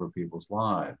control over people's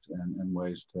lives and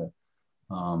ways to,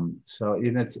 and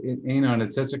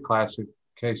it's such a classic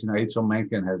case. Aitzel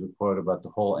Mencken has a quote about the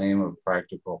whole aim of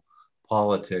practical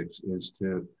politics is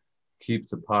to keep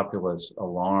the populace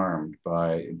alarmed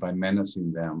by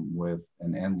menacing them with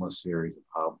an endless series of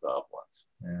hobgoblins.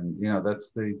 And,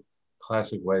 that's the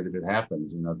classic way that it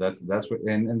happens. That's what,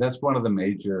 and that's one of the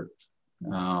major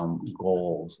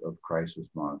goals of crisis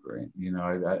mongering.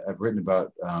 I've written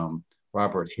about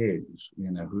Robert Higgs,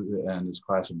 who, and his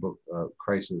classic book,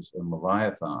 Crisis and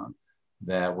Leviathan,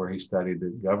 where he studied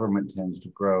that government tends to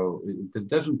grow. It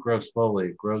doesn't grow slowly,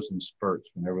 it grows in spurts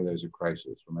whenever there's a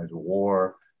crisis. When there's a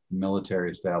war, the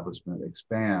military establishment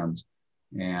expands.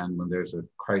 And when there's a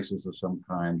crisis of some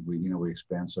kind, we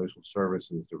expand social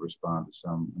services to respond to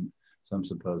some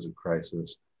supposed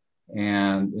crisis.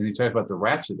 And he talked about the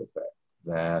ratchet effect,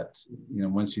 that,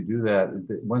 once you do that,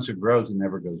 once it grows, it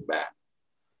never goes back.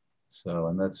 So,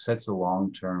 and that's a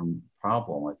long-term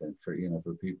problem, I think, for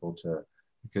people to,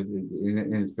 because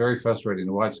it's very frustrating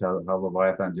to watch how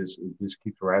Leviathan just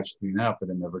keeps ratcheting up and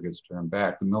it never gets turned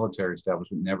back. The military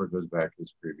establishment never goes back to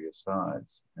its previous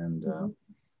size. And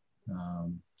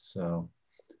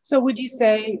So would you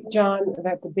say, John,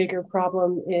 that the bigger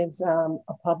problem is a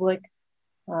public,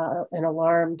 an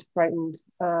alarmed, frightened,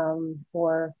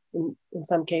 or in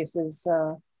some cases,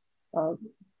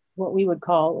 what we would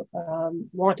call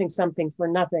wanting something for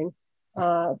nothing,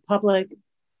 public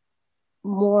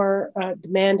more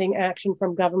demanding action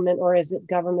from government, or is it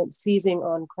government seizing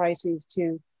on crises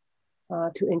to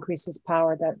increase its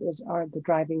power that are the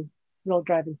real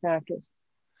driving factors?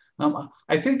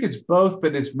 I think it's both,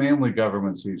 but it's mainly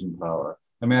government seizing power.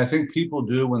 I think people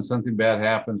do, when something bad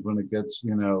happens, when it gets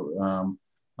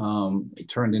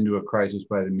turned into a crisis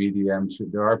by the media. I'm sure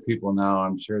there are people now,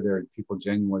 I'm sure there are people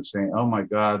genuinely saying, oh my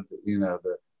God,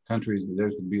 the countries,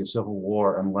 there's going to be a civil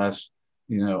war unless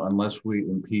we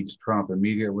impeach Trump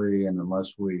immediately, and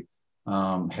unless we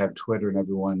have Twitter and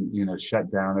everyone,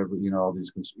 shut down all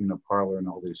these, Parler and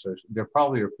all these social. There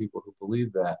probably are people who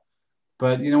believe that.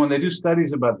 But, when they do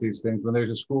studies about these things, when there's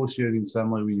a school shooting,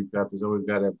 suddenly we've got to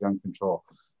have gun control.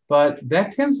 But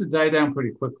that tends to die down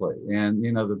pretty quickly. And,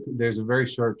 there's a very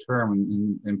short term,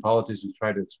 and politicians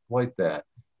try to exploit that.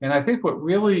 And I think what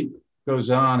really goes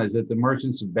on is that the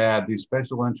merchants of bad, these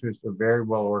special interests, are very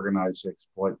well organized to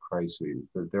exploit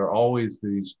crises. That there are always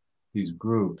these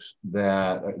groups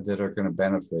that are going to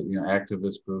benefit.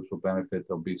 Activist groups will benefit.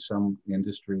 There'll be some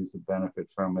industries that benefit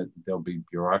from it. There'll be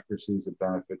bureaucracies that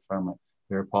benefit from it.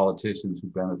 There are politicians who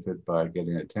benefit by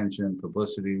getting attention,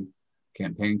 publicity,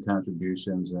 campaign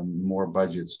contributions, and more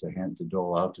budgets to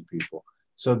dole out to people.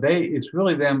 So it's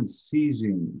really them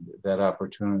seizing that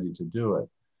opportunity to do it.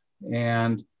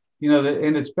 And,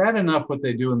 and it's bad enough what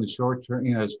they do in the short term,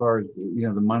 as far as,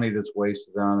 the money that's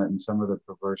wasted on it and some of the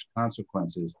perverse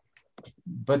consequences.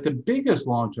 But the biggest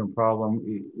long-term problem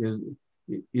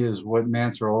is what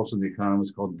Mansur Olson, the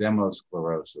economist, called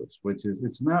demosclerosis, which is,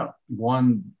 it's not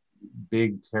one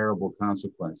big, terrible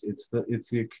consequence. It's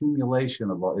the accumulation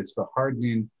of it's the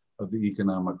hardening of the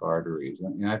economic arteries.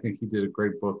 And I think he did a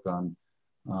great book on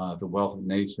The Wealth of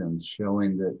Nations,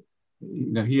 showing that,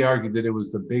 he argued that it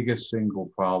was the biggest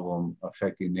single problem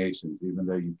affecting nations, even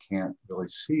though you can't really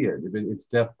see it. It's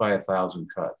death by 1,000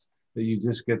 cuts, that you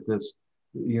just get this,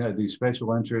 these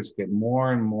special interests get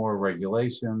more and more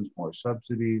regulations, more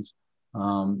subsidies,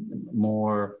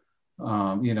 more,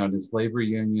 it's labor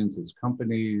unions, it's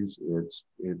companies, it's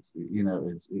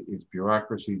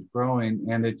bureaucracies growing,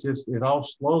 and it all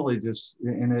slowly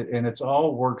and it's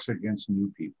all works against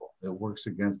new people. It works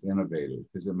against innovators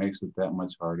because it makes it that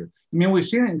much harder. I mean, we've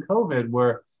seen it in COVID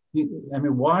where,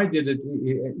 why did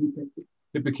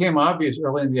it became obvious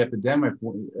early in the epidemic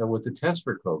with the test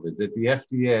for COVID that the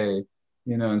FDA,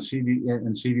 and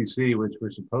CDC, which were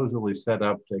supposedly set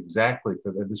up exactly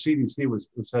for the CDC was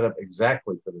set up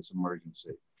exactly for this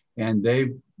emergency. And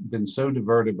they've been so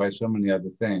diverted by so many other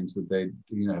things that they,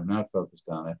 have not focused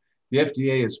on it. The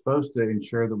FDA is supposed to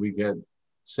ensure that we get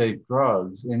safe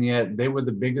drugs, and yet they were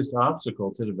the biggest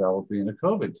obstacle to developing a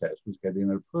COVID test, was getting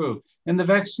it approved. And the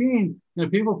vaccine,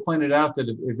 people pointed out that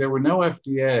if there were no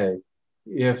FDA,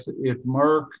 if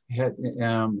Merck had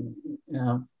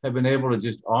been able to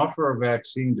just offer a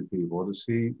vaccine to people to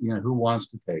see, who wants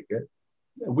to take it,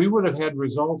 we would have had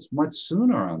results much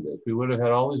sooner on this. We would have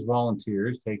had all these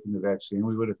volunteers taking the vaccine.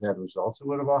 We would have had results. It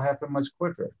would have all happened much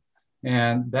quicker.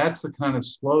 And that's the kind of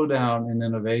slowdown in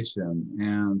innovation.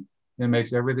 And it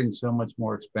makes everything so much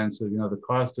more expensive. The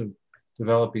cost of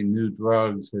developing new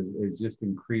drugs has just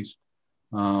increased.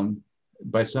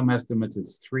 By some estimates,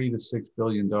 it's $3 to $6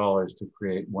 billion to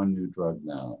create one new drug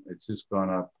now. It's just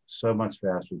gone up so much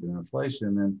faster than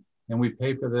inflation. And we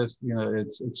pay for this,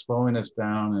 it's slowing us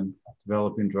down and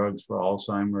developing drugs for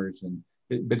Alzheimer's. And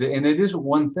it isn't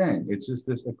one thing. It's just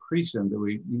this accretion that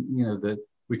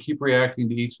we keep reacting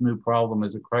to each new problem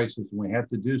as a crisis, and we have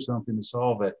to do something to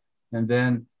solve it. And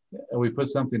then we put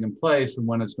something in place, and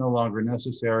when it's no longer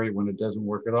necessary, when it doesn't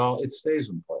work at all, it stays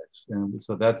in place. And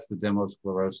so that's the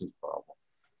demosclerosis problem.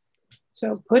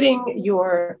 So putting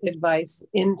your advice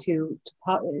into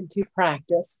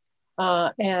practice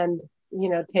and,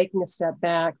 taking a step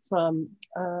back from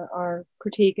our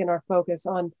critique and our focus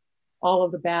on all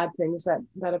of the bad things that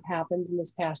have happened in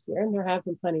this past year. And there have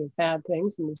been plenty of bad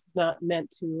things, and this is not meant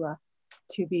to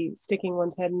be sticking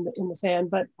one's head in the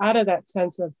sand, but out of that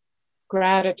sense of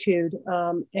gratitude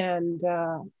and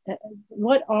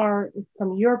what are,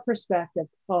 from your perspective,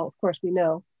 well, of course, we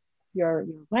know your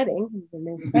wedding, your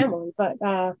new family, but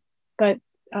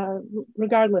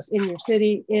regardless, in your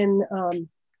city, in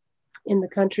the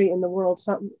country, in the world,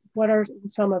 what are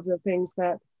some of the things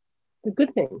the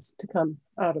good things to come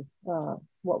out of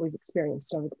what we've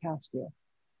experienced over the past year?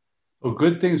 Well,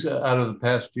 good things out of the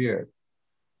past year.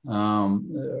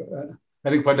 I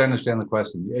didn't quite understand the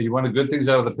question. You want good things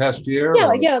out of the past year?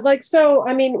 Yeah.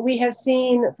 We have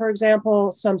seen, for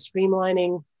example, some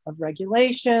streamlining of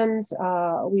regulations.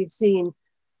 We've seen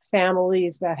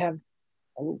families that have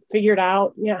figured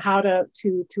out, how to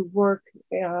work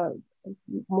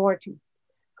more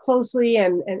closely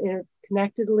and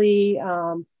interconnectedly.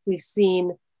 We've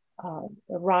seen a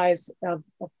rise of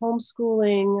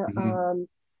homeschooling. Mm-hmm.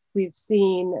 We've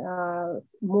seen a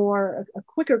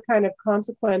quicker kind of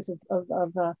consequence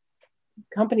of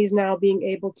companies now being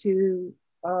able to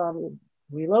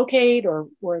relocate or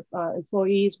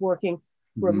employees working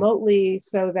mm-hmm. remotely,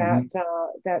 so that mm-hmm.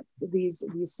 That these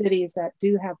cities that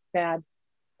do have bad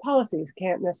policies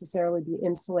can't necessarily be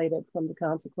insulated from the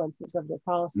consequences of their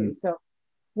policies. Mm-hmm. So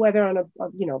whether on a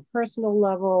personal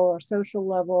level or social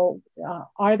level,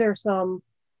 are there some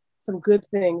good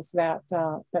things that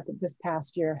this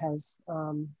past year has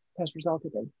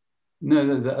resulted in?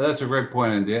 No, that's a great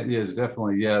point, and the answer is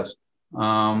definitely yes.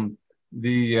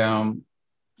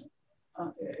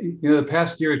 The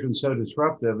past year has been so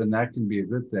disruptive, and that can be a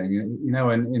good thing.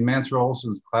 In Mansur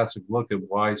Olson's classic look at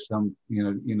why some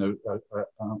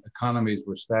economies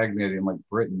were stagnating, like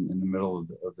Britain in the middle of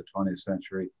the 20th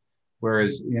century.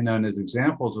 Whereas, and his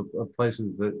examples of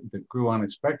places that grew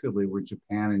unexpectedly were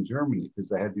Japan and Germany, because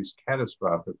they had these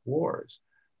catastrophic wars.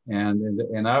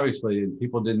 And obviously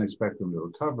people didn't expect them to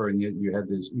recover. And yet you had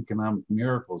these economic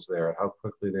miracles there, how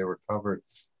quickly they recovered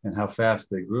and how fast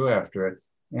they grew after it.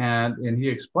 And he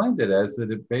explained it as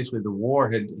that it basically the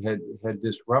war had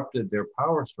disrupted their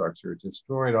power structure,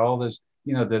 destroyed all this,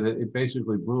 that it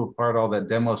basically blew apart all that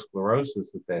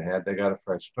demosclerosis that they had. They got a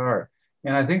fresh start.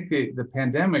 And I think the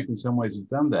pandemic in some ways has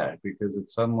done that, because it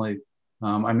suddenly,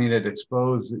 it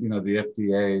exposed, the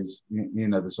FDA's,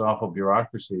 this awful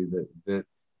bureaucracy that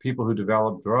people who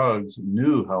developed drugs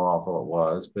knew how awful it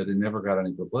was, but it never got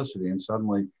any publicity. And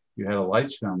suddenly you had a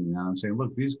light shining on and saying,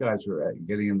 look, these guys are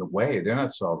getting in the way. They're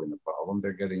not solving the problem.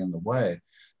 They're getting in the way.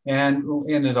 And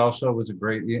it also was a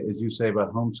great, as you say,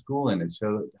 about homeschooling. It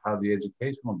showed how the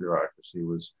educational bureaucracy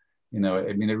was,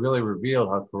 it really revealed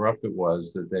how corrupt it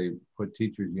was that they put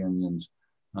teachers' unions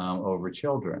over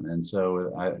children. And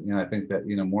so I think that,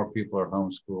 more people are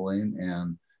homeschooling.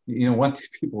 And, one thing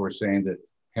people were saying that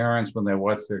parents, when they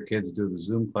watched their kids do the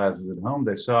Zoom classes at home,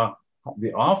 they saw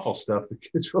the awful stuff the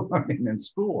kids were learning in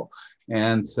school,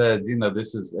 and said,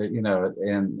 this is, and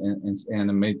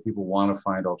it made people want to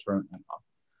find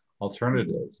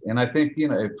alternatives. And I think,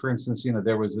 for instance,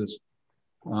 there was this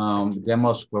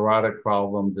demosclerotic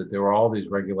problem that there were all these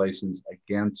regulations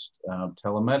against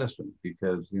telemedicine,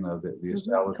 because, the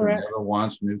establishment never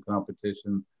wants new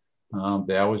competition.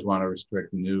 They always want to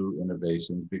restrict new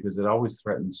innovations because it always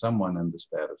threatens someone in the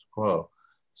status quo.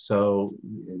 So,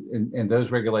 and those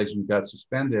regulations got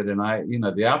suspended. And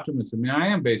the optimism, I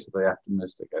am basically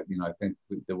optimistic. I think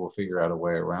that we'll figure out a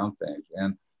way around things.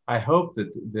 And I hope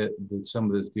that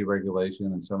some of this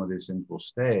deregulation and some of these things will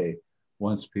stay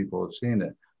once people have seen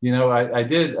it.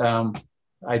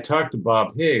 I talked to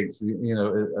Bob Higgs,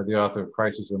 the author of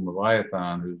Crisis and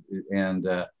Leviathan, and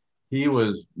he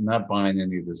was not buying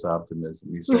any of this optimism.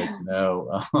 He said,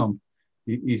 no.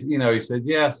 He said,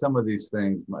 yeah, some of these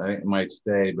things might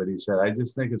stay, but he said, I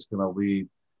just think it's going to lead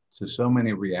to so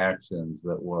many reactions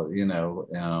that will,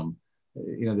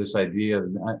 this idea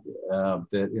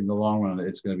that in the long run,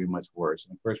 it's going to be much worse.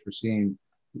 And of course, we're seeing,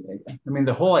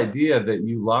 the whole idea that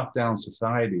you lock down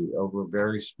society over a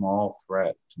very small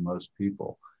threat to most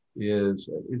people is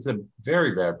a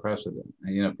very bad precedent.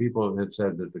 And, people have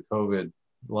said that the COVID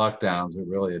lockdowns are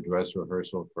really a dress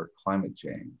rehearsal for climate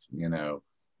change,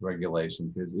 regulation,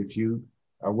 because if you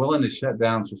are willing to shut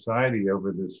down society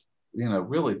over this,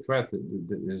 really threat that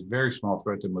is very small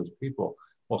threat to most people,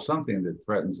 well, something that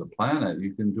threatens the planet,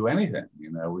 you can do anything.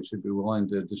 We should be willing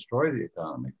to destroy the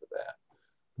economy for that.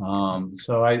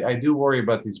 So I do worry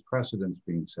about these precedents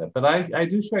being set, but I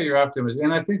do share your optimism,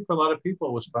 and I think for a lot of people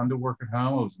it was fun to work at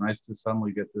home. It was nice to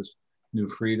suddenly get this new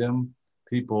freedom.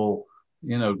 People,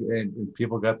 and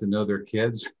people got to know their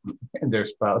kids and their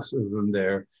spouses and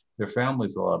their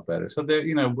families a lot better. So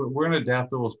we're an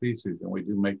adaptable species, and we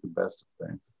do make the best of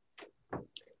things.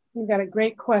 We've got a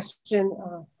great question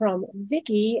from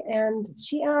Vicky, and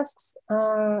she asks,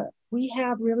 we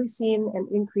have really seen an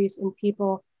increase in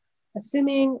people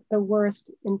assuming the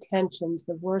worst intentions,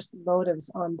 the worst motives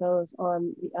on those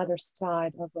on the other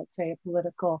side of, let's say, a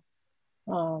political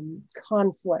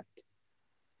conflict.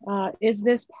 Is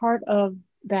this part of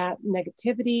that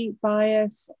negativity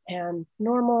bias and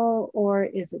normal, or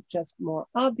is it just more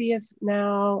obvious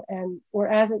now, or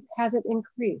has it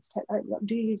increased?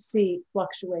 Do you see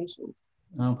fluctuations?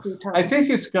 I think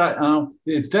it's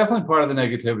definitely part of the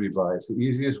negativity bias. The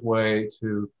easiest way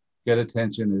to get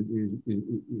attention is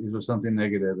with something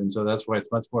negative, and so that's why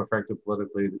it's much more effective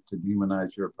politically to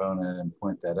demonize your opponent and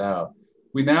point that out.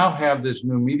 We now have this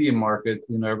new media market,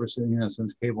 ever since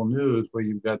since cable news, where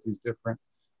you've got these different,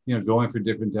 going for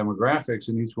different demographics,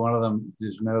 and each one of them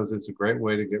just knows it's a great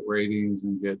way to get ratings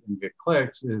and get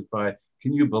clicks is by,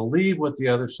 can you believe what the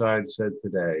other side said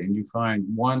today? And you find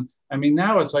one.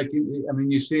 Now it's like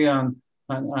you see on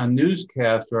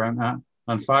newscast or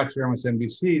on Fox or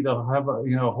MSNBC, they'll have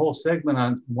a whole segment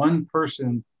on one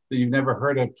person that you've never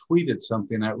heard of tweeted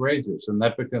something outrageous, and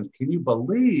that becomes, can you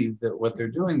believe that what they're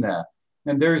doing that?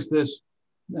 And there's this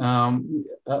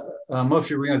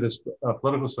Moshe Rina, this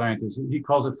political scientist, he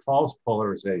calls it false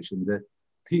polarization, that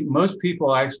most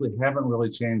people actually haven't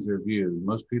really changed their views.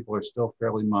 Most people are still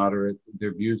fairly moderate.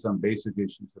 Their views on basic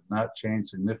issues have not changed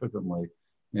significantly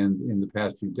in the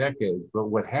past few decades. But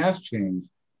what has changed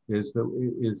is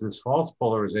this false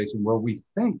polarization where we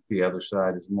think the other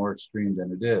side is more extreme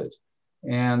than it is.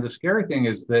 And the scary thing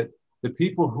is that the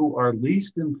people who are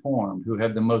least informed, who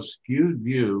have the most skewed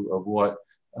view of what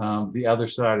the other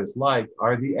side is like,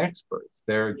 are the experts.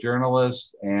 They're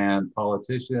journalists and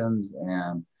politicians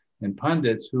and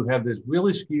pundits who have this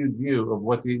really skewed view of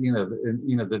what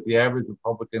that the average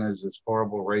Republican is this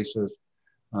horrible racist,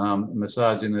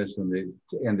 misogynist, and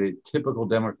the typical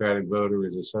Democratic voter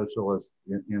is a socialist,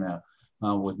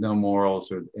 with no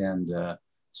morals, and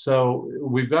So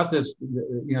we've got this,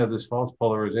 this false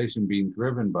polarization being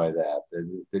driven by that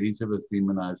each of us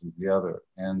demonizes the other.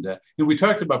 And we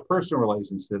talked about personal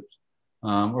relationships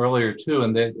earlier too,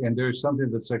 and there's something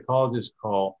that psychologists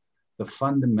call the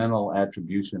fundamental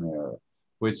attribution error,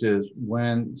 which is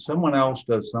when someone else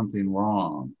does something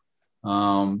wrong.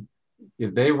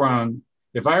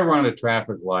 If I run a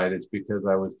traffic light, it's because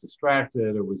I was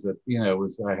distracted, or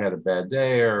I had a bad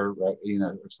day, or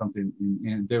something.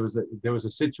 And there was a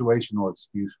situational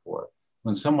excuse for it.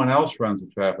 When someone else runs a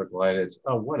traffic light, it's,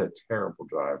 oh, what a terrible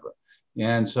driver.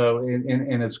 And so,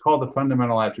 and it's called the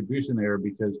fundamental attribution error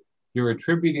because you're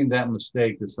attributing that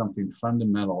mistake to something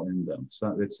fundamental in them.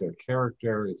 So it's their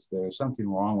character, there's something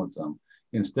wrong with them,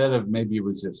 instead of maybe it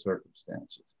was just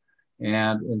circumstances.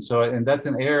 And so that's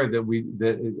an error that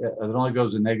it only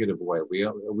goes a negative way.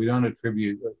 We don't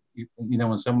attribute,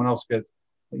 when someone else gets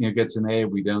an A,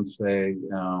 we don't say,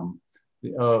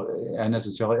 they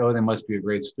must be a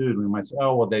great student. We might say,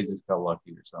 oh, well, they just got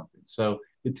lucky or something. So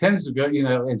it tends to go,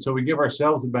 and so we give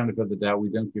ourselves the benefit of the doubt. We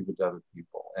don't give it to other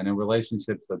people. And in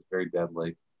relationships, that's very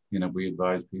deadly. We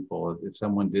advise people, if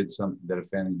someone did something that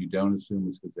offended you, don't assume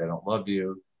it's because they don't love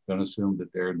you. Don't assume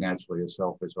that they're naturally a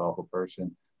selfish, awful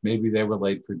person. Maybe they were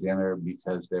late for dinner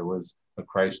because there was a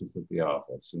crisis at the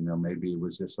office. Maybe it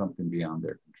was just something beyond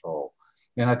their control.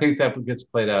 And I think that gets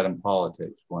played out in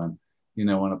politics when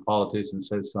a politician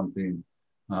says something,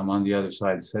 on the other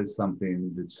side says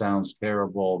something that sounds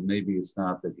terrible. Maybe it's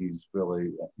not that he's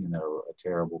really, a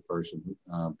terrible person,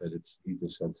 but he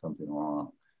just said something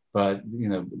wrong. But,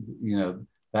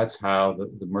 that's how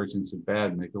the merchants of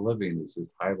bad make a living. It's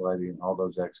just highlighting all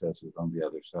those excesses on the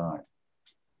other side.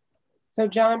 So,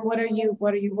 John, what are you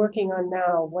working on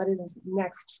now? What is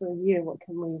next for you? What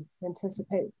can we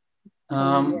anticipate?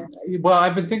 Well,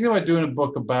 I've been thinking about doing a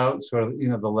book about sort of,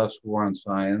 the less war on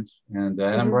science, and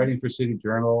I'm writing for City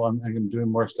Journal. I'm doing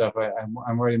more stuff.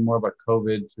 I'm writing more about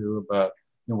COVID too, about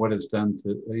what it's done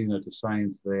to to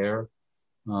science there,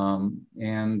 and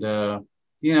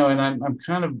I'm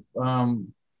kind of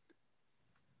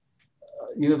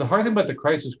the hard thing about the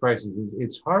crisis is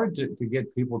it's hard to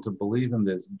get people to believe in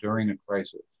this during a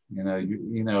crisis.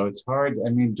 It's hard. I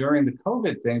mean, during the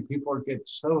COVID thing, people get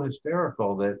so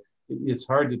hysterical that it's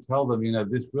hard to tell them,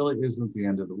 this really isn't the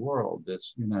end of the world.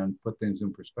 This, and put things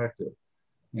in perspective.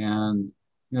 And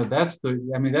that's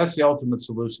the ultimate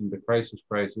solution to the crisis,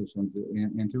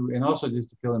 and also just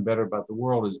to feeling better about the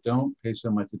world is don't pay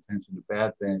so much attention to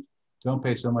bad things. Don't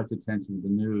pay so much attention to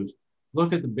the news.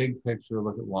 Look at the big picture,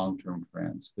 look at long-term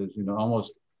trends, because,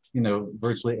 almost,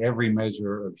 virtually every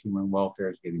measure of human welfare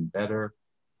is getting better.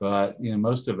 But,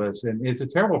 most of us, and it's a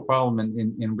terrible problem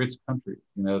in rich countries,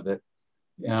 that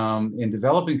in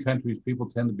developing countries, people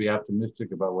tend to be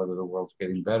optimistic about whether the world's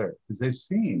getting better because they've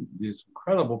seen this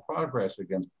incredible progress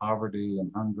against poverty and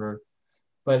hunger.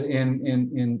 But in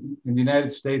the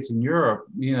United States and Europe,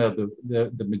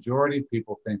 the majority of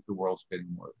people think the world's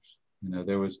getting worse.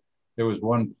 There was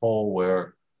one poll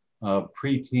where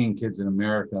preteen kids in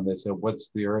America, and they said, what's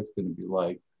the earth going to be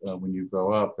like when you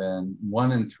grow up? And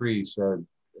 1 in 3 said,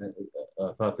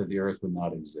 thought that the earth would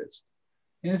not exist.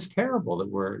 And it's terrible that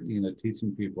we're,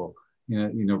 teaching people,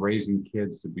 raising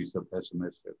kids to be so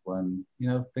pessimistic when,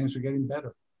 things are getting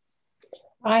better.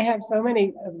 I have so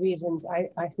many reasons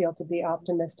I feel to be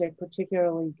optimistic,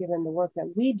 particularly given the work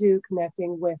that we do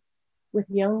connecting with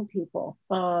young people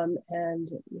and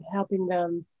helping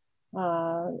them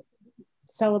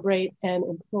celebrate and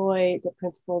employ the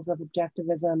principles of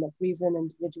objectivism, of reason,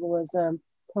 individualism,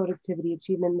 productivity,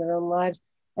 achievement in their own lives.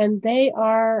 And they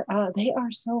are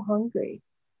so hungry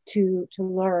to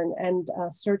learn and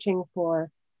searching for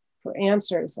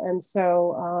answers. And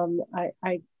so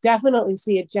I definitely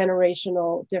see a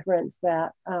generational difference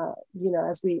that,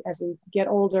 as we get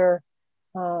older,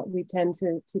 we tend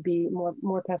to be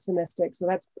more pessimistic. So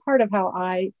that's part of how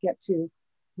I get to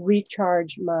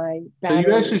recharge my battery. So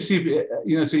you actually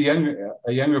see,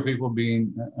 younger people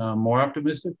being more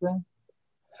optimistic then?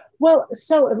 Well,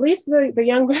 so at least the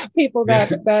younger people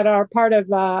that are part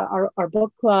of our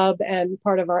book club and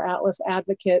part of our Atlas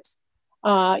advocates,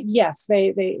 yes,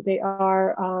 they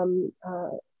are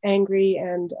angry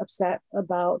and upset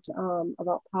about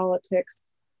politics,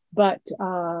 but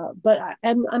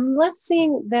I'm less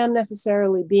seeing them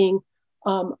necessarily being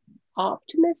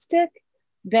optimistic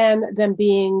than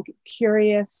being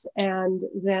curious and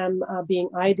them being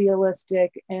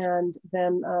idealistic and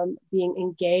them being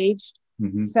engaged.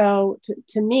 Mm-hmm. So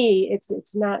to me,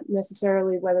 it's not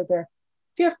necessarily whether they're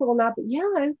fearful or not, but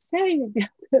yeah, I'd say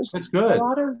there's a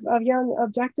lot of young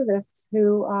objectivists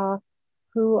who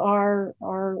who are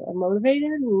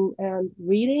motivated and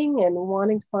reading and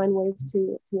wanting to find ways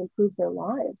to improve their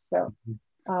lives. So,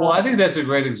 well, I think that's a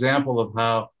great example of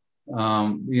how,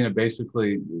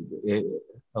 basically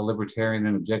a libertarian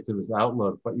and objectivist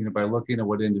outlook, but, by looking at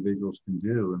what individuals can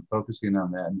do and focusing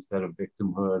on that instead of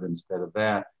victimhood, instead of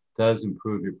that, does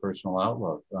improve your personal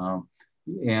outlook.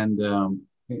 And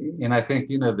I think,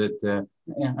 that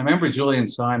I remember Julian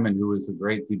Simon, who was a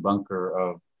great debunker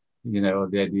of,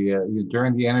 the idea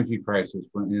during the energy crisis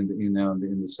when in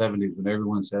the 70s, when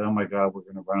everyone said, oh my God, we're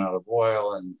going to run out of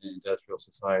oil and industrial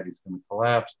society is going to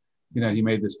collapse. He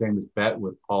made this famous bet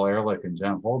with Paul Ehrlich and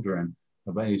John Holdren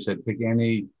about, he said, pick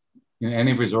any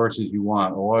resources you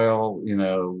want, oil,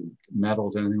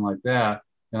 metals, anything like that.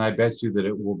 And I bet you that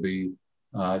it will be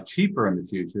cheaper in the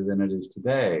future than it is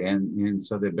today. And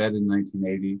so they bet in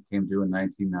 1980, came due in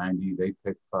 1990. They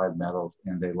picked 5 metals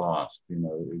and they lost. It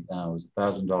was a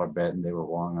 $1,000 bet and they were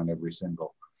wrong on every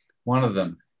single one of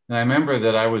them. And I remember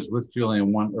that I was with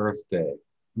Julian one Earth Day. It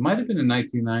might have been in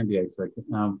 1990, actually.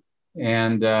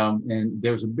 And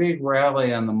there was a big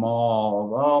rally on the mall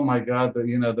of, oh my God,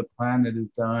 the planet is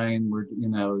dying.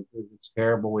 It's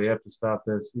terrible. We have to stop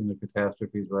this.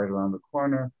 Catastrophe is right around the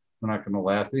corner. We're not going to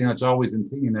last. It's always,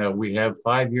 we have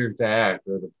 5 years to act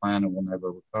or the planet will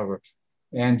never recover.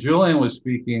 And Julian was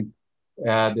speaking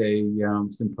at a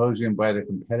symposium by the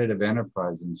Competitive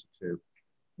Enterprise Institute.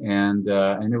 And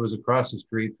it was across the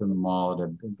street from the mall at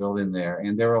a building there.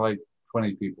 And there were like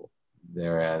 20 people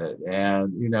there at it.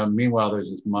 And, meanwhile,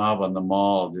 there's this mob on the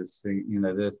mall just saying,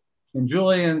 this. And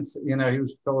Julian's, he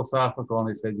was philosophical and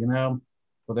he said, well,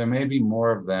 there may be more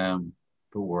of them,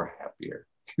 but we're happier.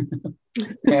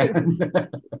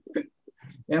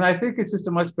 and I think it's just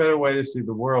a much better way to see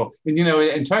the world. And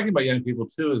and talking about young people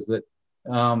too is that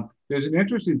there's an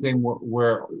interesting thing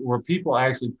where people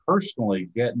actually personally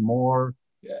get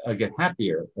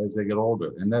happier as they get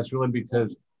older, and that's really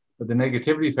because the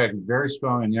negativity effect is very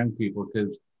strong in young people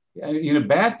because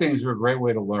bad things are a great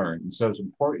way to learn, and so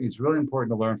it's really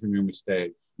important to learn from your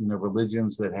mistakes.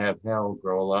 Religions that have hell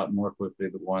grow a lot more quickly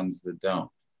than ones that don't.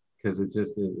 Because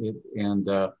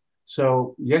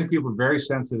so young people are very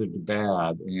sensitive to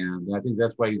bad, and I think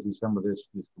that's why you see some of this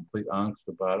complete angst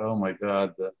about, oh my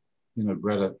God,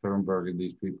 Greta Thunberg and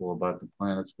these people about the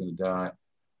planet's going to die.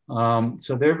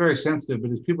 So they're very sensitive, but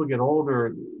as people get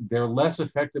older, they're less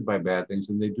affected by bad things,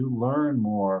 and they do learn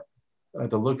more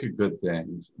to look at good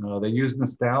things. They use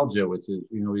nostalgia, which is,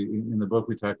 in the book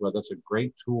we talk about, that's a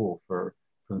great tool for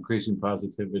increasing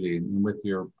positivity, and with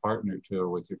your partner too, or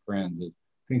with your friends.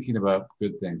 Thinking about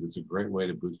good things. It's a great way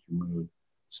to boost your mood.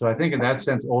 So I think in that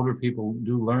sense, older people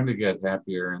do learn to get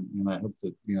happier, and I hope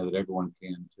that that everyone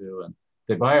can too. And if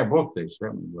they buy our book, they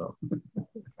certainly will.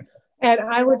 And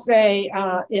I would say,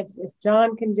 if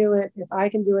John can do it, if I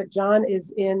can do it, John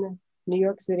is in New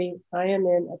York City. I am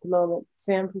in, at the moment,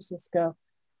 San Francisco,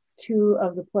 2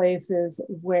 of the places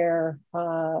where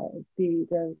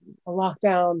the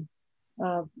lockdown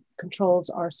controls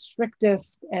are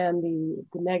strictest, and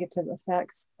the negative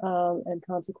effects and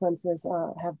consequences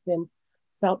have been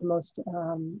felt the most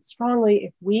strongly.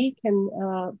 If we can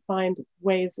find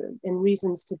ways and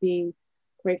reasons to be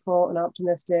grateful and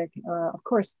optimistic, of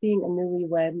course, being a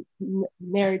newlywed,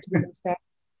 married to the most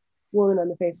woman on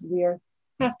the face of the earth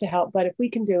has to help. But if we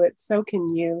can do it, so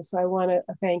can you. So I want to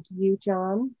thank you,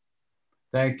 John.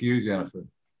 Thank you, Jennifer.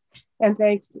 And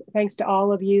thanks to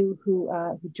all of you who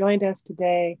joined us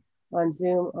today on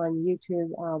Zoom, on YouTube.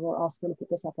 We're also going to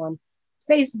put this up on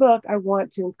Facebook. I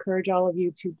want to encourage all of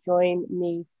you to join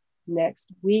me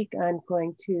next week. I'm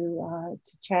going to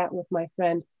chat with my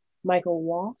friend Michael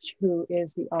Walsh, who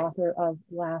is the author of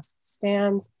Last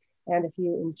Stands. And if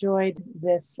you enjoyed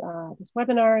this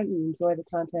webinar, you enjoy the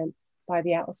content by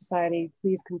the Atlas Society,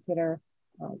 please consider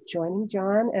joining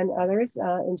John and others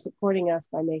in supporting us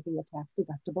by making a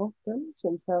tax-deductible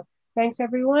donation. So thanks,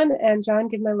 everyone. And John,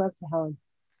 give my love to Helen.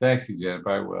 Thank you,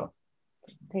 Jennifer. I will.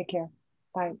 Take care.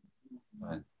 Bye.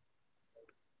 Bye.